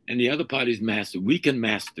Party and the other parties mastered. We can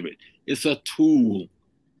master it. It's a tool,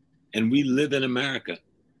 and we live in America.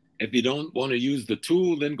 If you don't want to use the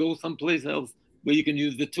tool, then go someplace else where you can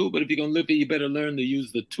use the tool. But if you're going to live here, you better learn to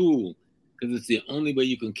use the tool, because it's the only way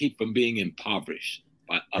you can keep from being impoverished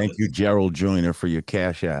by others. Thank you, Gerald Joyner, for your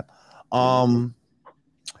Cash App.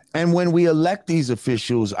 And when we elect these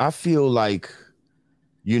officials, I feel like,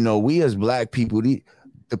 we as Black people,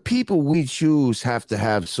 the people we choose have to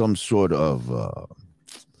have some sort of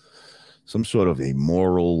some sort of a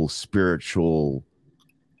moral, spiritual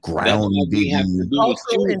That's what we have to grounding, do is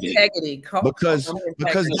Cultural choose it. integrity. because Cultural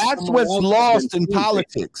because integrity. that's Someone what's else has lost been in choosing.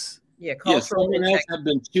 politics. Yeah, Yes, cultural someone else integrity. have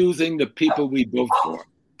been choosing the people we vote for.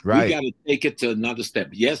 We Right. got to take it to another step.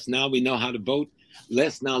 Yes, now we know how to vote.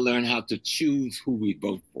 Let's now learn how to choose who we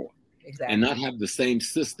vote for, Exactly. and not have the same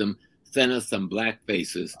system send us some black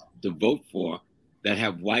faces to vote for that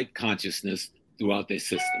have white consciousness throughout their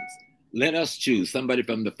systems. Let us choose somebody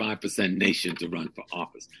from the 5% nation to run for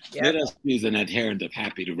office. Yep. Let us choose an adherent of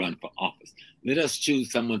Happy to run for office. Let us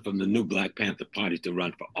choose someone from the new Black Panther Party to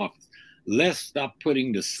run for office. Let's stop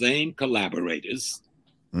putting the same collaborators,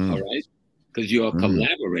 all right? Because you're a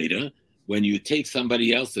collaborator when you take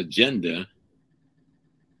somebody else's agenda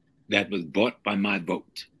that was bought by my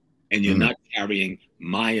vote, and you're not carrying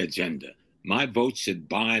my agenda. My vote should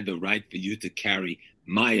buy the right for you to carry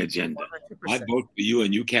my agenda. 100%. I vote for you,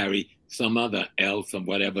 and you carry some other else, some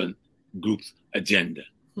whatever group's agenda.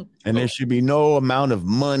 And there should be no amount of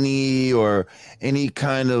money or any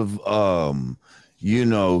kind of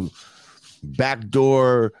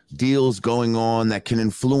backdoor deals going on that can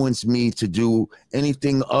influence me to do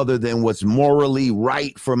anything other than what's morally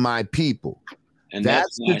right for my people. And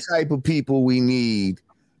That's the type of people we need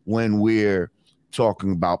when we're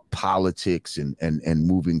talking about politics and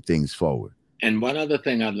moving things forward. And one other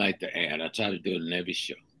thing I'd like to add, I try to do it in every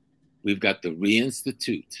show. We've got to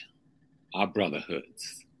reinstitute our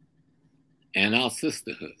brotherhoods and our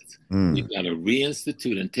sisterhoods. We've got to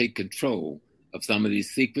reinstitute and take control of some of these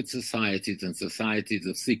secret societies and societies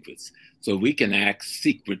of secrets so we can act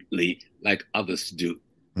secretly like others do.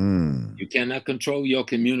 You cannot control your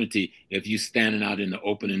community if you're standing out in the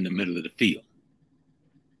open in the middle of the field.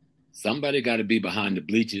 Somebody got to be behind the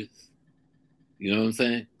bleachers. You know what I'm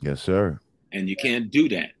saying? Yes, sir. And you can't do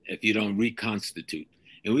that if you don't reconstitute.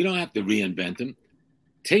 And we don't have to reinvent them.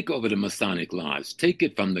 Take over the Masonic Lodge. Take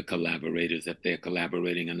it from the collaborators if they're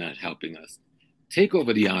collaborating and not helping us. Take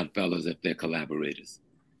over the Odd Fellows if they're collaborators.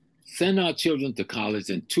 Send our children to college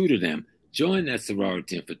and tutor them. Join that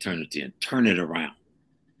sorority and fraternity and turn it around.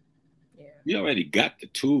 Yeah. You already got the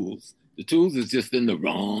tools. The tools is just in the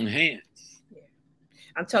wrong hands. Yeah.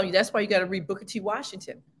 I'm telling you, that's why you got to read Booker T.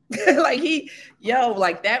 Washington.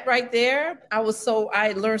 Like that right there. I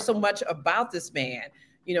learned so much about this man,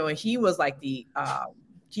 and he was like he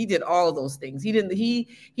did all of those things. He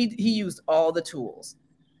used all the tools.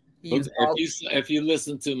 If you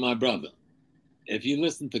listen to my brother, if you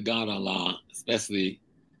listen to God Allah, especially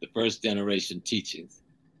the first generation teachings,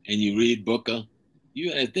 and you read Booker,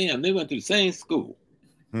 they went to the same school.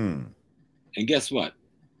 And guess what?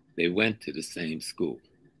 They went to the same school.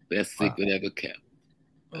 Best secret ever kept.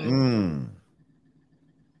 Right?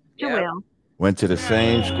 Went to the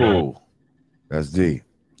same school. That's D.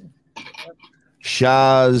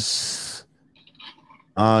 Shaz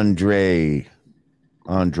Andre,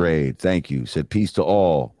 thank you. Said peace to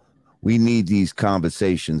all. We need these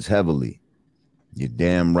conversations heavily. You're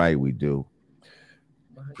damn right we do.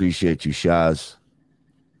 Appreciate you, Shaz.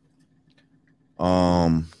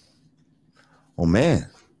 Oh man,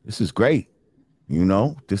 this is great.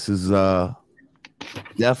 This is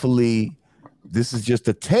definitely, this is just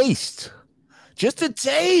a taste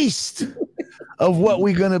of what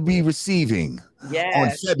we're going to be receiving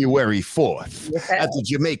on February 4th at the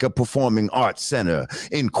Jamaica Performing Arts Center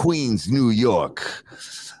in Queens, New York.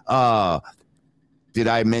 Did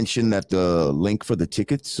I mention that the link for the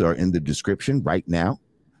tickets are in the description right now?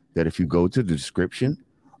 That if you go to the description,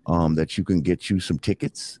 that you can get you some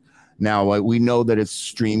tickets. Now, we know that it's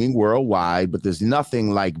streaming worldwide, but there's nothing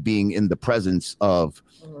like being in the presence of,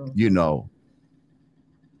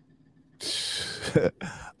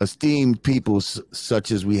 esteemed people such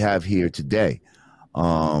as we have here today.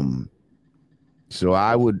 So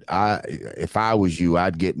if I was you,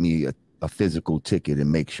 I'd get me a physical ticket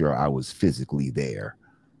and make sure I was physically there.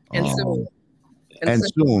 And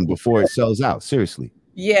soon before it sells out. Seriously.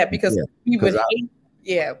 Yeah, because we would hate.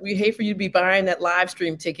 Yeah, we hate for you to be buying that live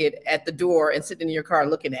stream ticket at the door and sitting in your car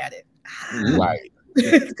looking at it. Right.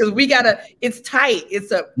 Because it's tight.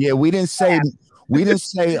 We didn't say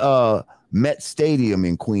Met Stadium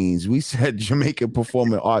in Queens. We said Jamaica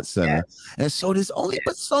Performing Arts Center. And so there's only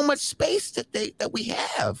but so much space that we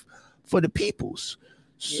have for the peoples.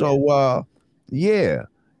 So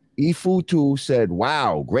Ifutu said,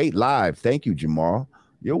 wow, great live. Thank you, Jamar.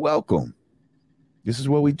 You're welcome. This is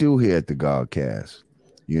what we do here at the Godcast.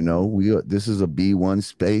 This is a B1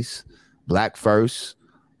 space, Black first.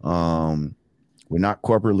 We're not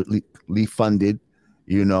corporately funded,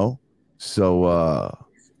 So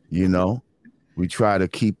we try to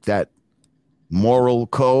keep that moral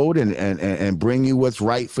code and bring you what's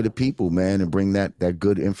right for the people, man, and bring that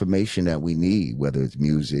good information that we need, whether it's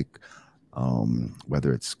music,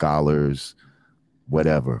 whether it's scholars,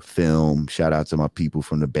 whatever, film. Shout out to my people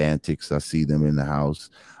from the Bantics. I see them in the house.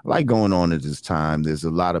 I like going on at this time. There's a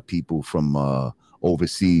lot of people from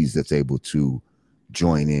overseas that's able to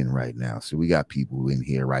join in right now. So we got people in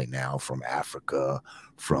here right now from Africa,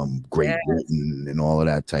 from Great Britain, and all of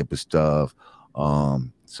that type of stuff.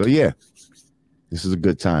 So yeah, this is a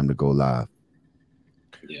good time to go live.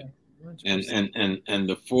 Yeah. And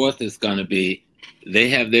the 4th is going to be, they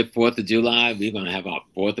have their 4th of July. We're going to have our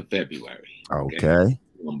 4th of February. Okay.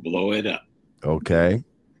 We're going to blow it up. Okay.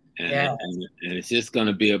 And it's just going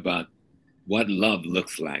to be about what love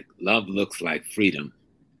looks like. Love looks like freedom.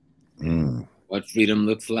 What freedom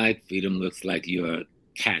looks like? Freedom looks like you're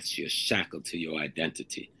attached, you're shackled to your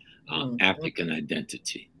identity, African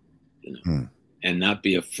identity, and not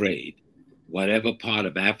be afraid. Whatever part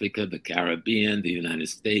of Africa, the Caribbean, the United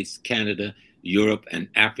States, Canada, Europe, and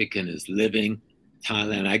African is living,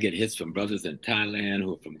 Thailand. I get hits from brothers in Thailand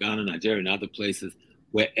who are from Ghana, Nigeria, and other places.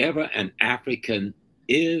 Wherever an African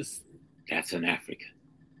is, that's an African.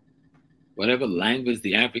 Whatever language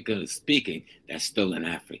the African is speaking, that's still an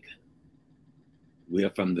African. We are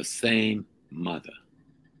from the same mother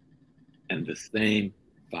and the same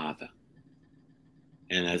father.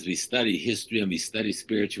 And as we study history and we study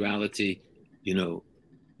spirituality,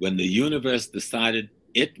 when the universe decided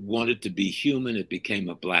it wanted to be human, it became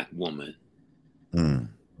a black woman. And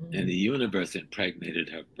the universe impregnated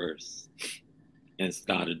her first and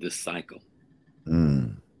started this cycle.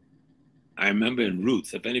 I remember in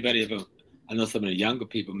Roots, if anybody ever, I know some of the younger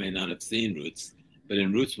people may not have seen Roots, but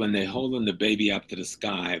in Roots, when they're holding the baby up to the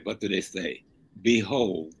sky, what do they say?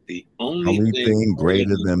 Behold, the only thing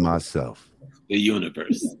greater than myself. The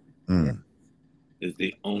universe is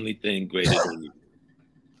the only thing greater than you.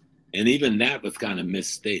 And even that was kind of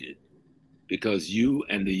misstated, because you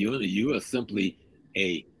and you are simply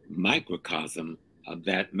a microcosm of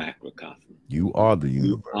that macrocosm. You are the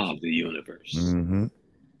universe. You are the universe.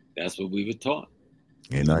 That's what we were taught.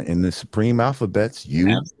 In the supreme alphabets,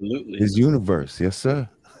 absolutely is universe. Yes, sir.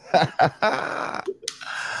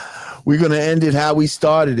 We're gonna end it how we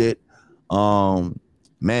started it.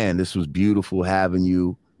 Man, this was beautiful having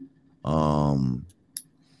you.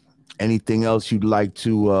 Anything else you'd like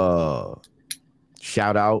to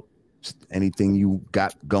shout out? Anything you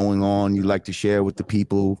got going on you'd like to share with the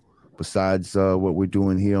people besides what we're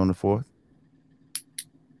doing here on the 4th?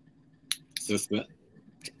 Sister.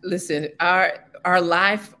 Listen, our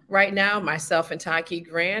life right now, myself and Taki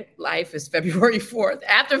Grant, life is February 4th.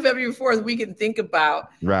 After February 4th, we can think about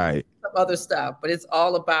some other stuff, but it's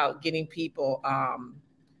all about getting people,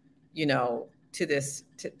 to this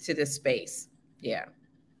space. Yeah.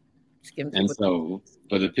 And so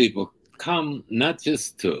for the people, come not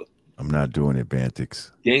just to. I'm not doing it, Bantics.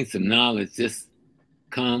 Gain some knowledge. Just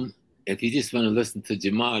come. If you just want to listen to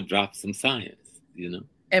Jamar drop some science,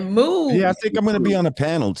 And move. Yeah, I think I'm going to be on a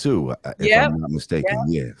panel too, if I'm not mistaken.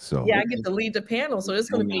 Yeah. So I get to lead the panel, so it's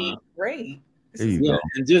going to be great. There you go.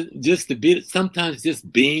 And just to be, sometimes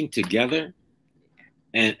just being together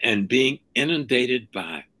and being inundated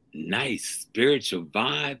by nice spiritual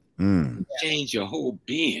vibe change your whole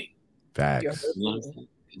being. Facts.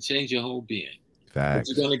 Change your whole being. Facts.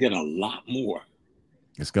 But you're going to get a lot more.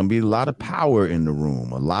 It's going to be a lot of power in the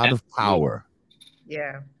room. A lot of power.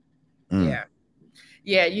 Yeah. Yeah.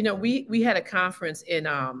 Yeah. We had a conference in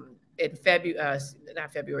February,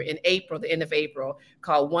 not February, in April, the end of April,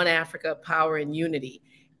 called One Africa, Power and Unity.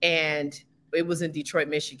 And it was in Detroit,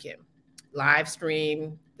 Michigan. Live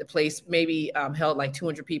stream. The place maybe held like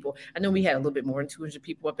 200 people. I know we had a little bit more than 200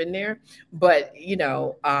 people up in there, but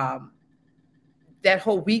that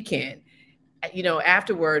whole weekend,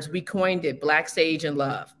 afterwards we coined it Black Sage and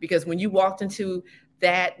Love, because when you walked into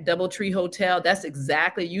that DoubleTree Hotel, that's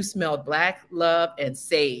exactly, you smelled black love and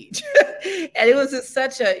sage. And it was just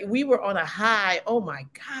we were on a high. Oh my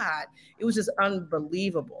God. It was just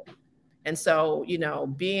unbelievable. And so,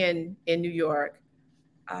 being in New York,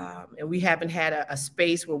 and we haven't had a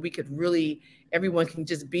space where we could really, everyone can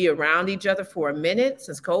just be around each other for a minute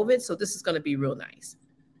since COVID. So this is going to be real nice.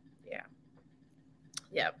 Yeah.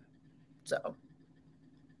 Yeah. So.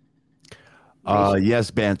 Yes,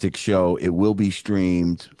 Bantic Show. It will be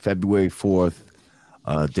streamed February 4th,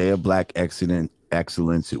 Day of Black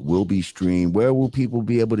Excellence. It will be streamed. Where will people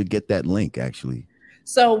be able to get that link, actually?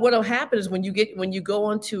 So what'll happen is when you go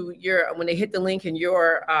onto when they hit the link in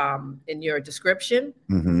your description,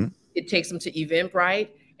 it takes them to Eventbrite,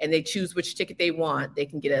 and they choose which ticket they want. They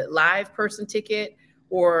can get a live person ticket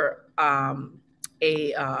or a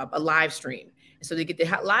live stream. So they get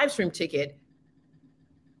the live stream ticket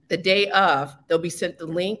the day of, they'll be sent the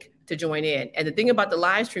link to join in. And the thing about the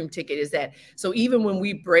live stream ticket is that, so even when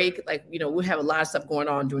we break, like, we'll have a lot of stuff going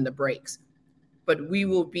on during the breaks, but we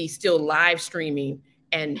will be still live streaming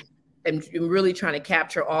and really trying to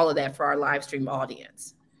capture all of that for our live stream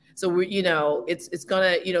audience. So we're, it's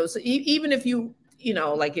gonna, so even if you,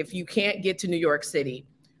 like if you can't get to New York City,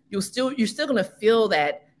 you're still gonna feel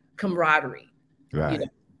that camaraderie. Right.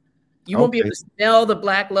 You won't be able to smell the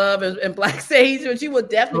black love and black sage, but you will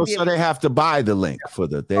definitely be able they have to buy the link for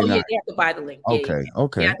the. Yeah, they have to buy the link. Okay,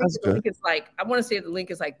 okay, I think that's good. Link is like, I want to say the link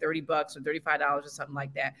is like $30 or $35 or something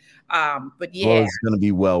like that. But yeah, well, it's gonna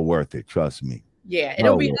be well worth it. Trust me. Yeah, and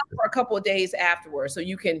it'll be up for a couple of days afterwards, so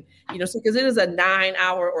you can, so because it is a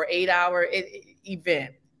 9-hour or 8-hour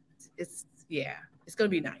event. It's gonna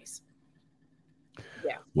be nice.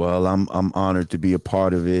 Yeah. Well, I'm honored to be a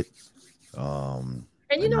part of it.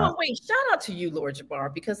 And wait, shout out to you, Lord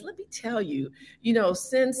Jamar, because let me tell you,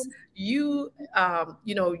 since you,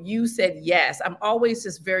 you said yes, I'm always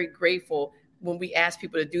just very grateful when we ask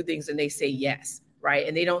people to do things and they say yes, right?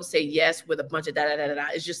 And they don't say yes with a bunch of da-da-da-da-da.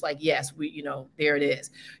 It's just like, yes, we, there it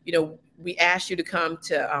is. We asked you to come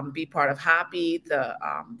to be part of Hoppy,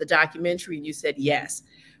 the documentary, and you said yes.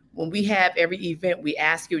 When we have every event, we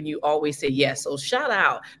ask you and you always say yes. So shout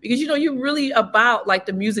out, because you're really about like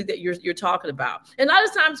the music that you're talking about. And a lot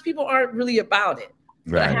of times people aren't really about it.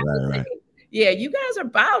 Right. Yeah, you guys are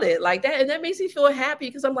about it like that. And that makes me feel happy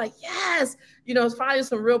because I'm like, yes, it's finally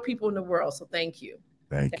some real people in the world. So thank you.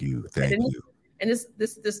 Thank you. And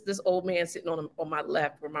this old man sitting on my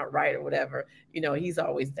left or my right or whatever, he's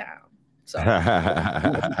always down. So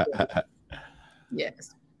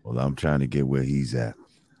yes. Well, I'm trying to get where he's at.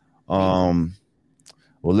 Well,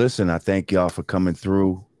 listen, I thank y'all for coming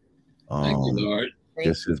through. Thank you, Lord.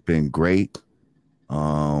 This has been great.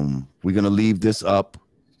 We're gonna leave this up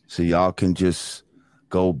so y'all can just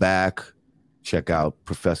go back, check out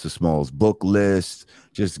Professor Small's book list,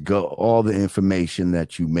 just go all the information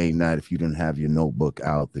that you may not, if you didn't have your notebook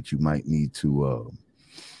out, that you might need to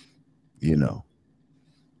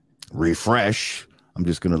refresh. I'm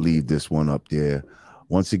just gonna leave this one up there.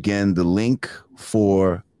 Once again, the link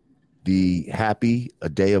for the Happy, A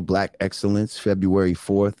Day of Black Excellence, February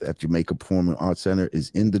 4th at Jamaica Performing Arts Center is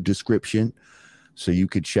in the description. So you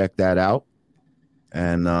could check that out.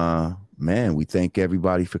 And man, we thank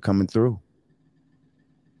everybody for coming through.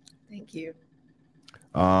 Thank you.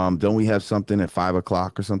 Don't we have something at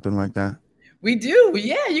 5:00 or something like that? We do.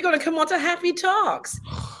 Yeah, you're gonna come on to Happy Talks.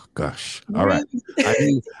 Gosh. All right.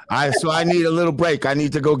 I need a little break. I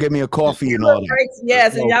need to go get me a coffee and all that.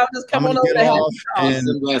 Yes, and y'all just come on over to Happy Talks. Peace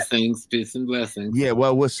and blessings. Peace and blessings. Yeah,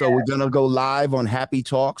 well, we're gonna go live on Happy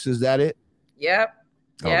Talks. Is that it? Yep.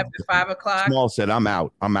 At 5:00. Small said, I'm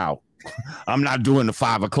out. I'm not doing the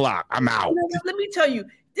 5:00. I'm out. Let me tell you,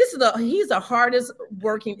 he's the hardest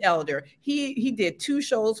working elder. He did 2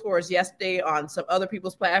 shows for us yesterday on some other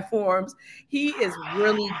people's platforms. He is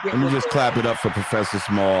really Let me just clap it up for Professor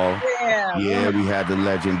Small. Yeah, we had the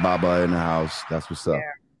legend Baba in the house. That's what's up.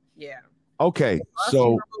 Yeah. Okay,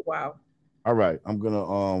 so wow. All right, I'm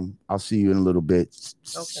gonna I'll see you in a little bit.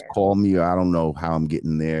 Okay. Call me, or I don't know how I'm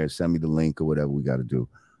getting there. Send me the link or whatever we got to do.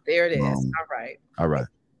 There it is. All right. All right.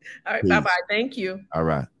 Bye-bye. Thank you. All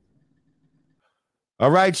right,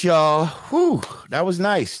 y'all. Whew, that was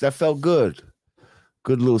nice. That felt good.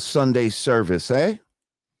 Good little Sunday service, eh?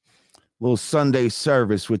 Little Sunday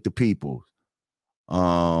service with the people.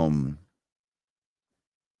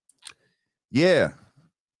 Yeah.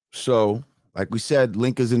 So, like we said,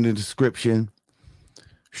 link is in the description.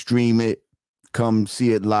 Stream it. Come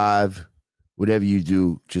see it live. Whatever you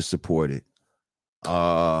do, just support it.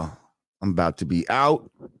 I'm about to be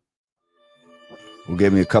out. We'll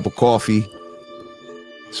get me a cup of coffee.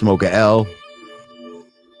 Smoke a L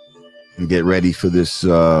and get ready for this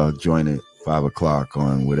joint at 5:00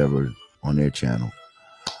 on whatever on their channel.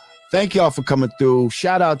 Thank y'all for coming through.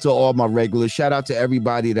 Shout out to all my regulars. Shout out to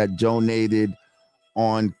everybody that donated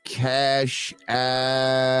on Cash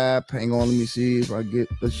App. Hang on, let me see if I get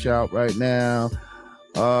the shout right now.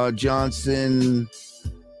 Johnson,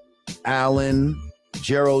 Allen,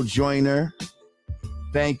 Gerald Joyner.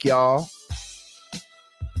 Thank y'all.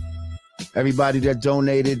 Everybody that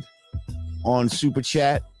donated on Super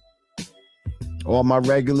Chat, all my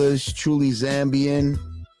regulars, Truly Zambian,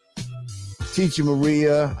 Teacher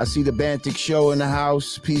Maria, I see the Bantic Show in the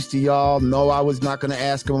house. Peace to y'all. No, I was not going to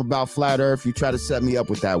ask him about Flat Earth. You try to set me up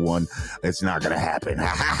with that one, it's not going to happen.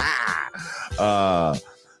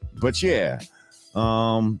 But yeah,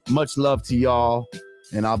 much love to y'all,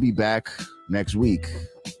 and I'll be back next week.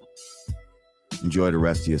 Enjoy the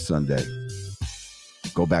rest of your Sunday.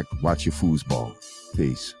 Go back, watch your foosball.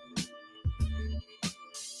 Peace.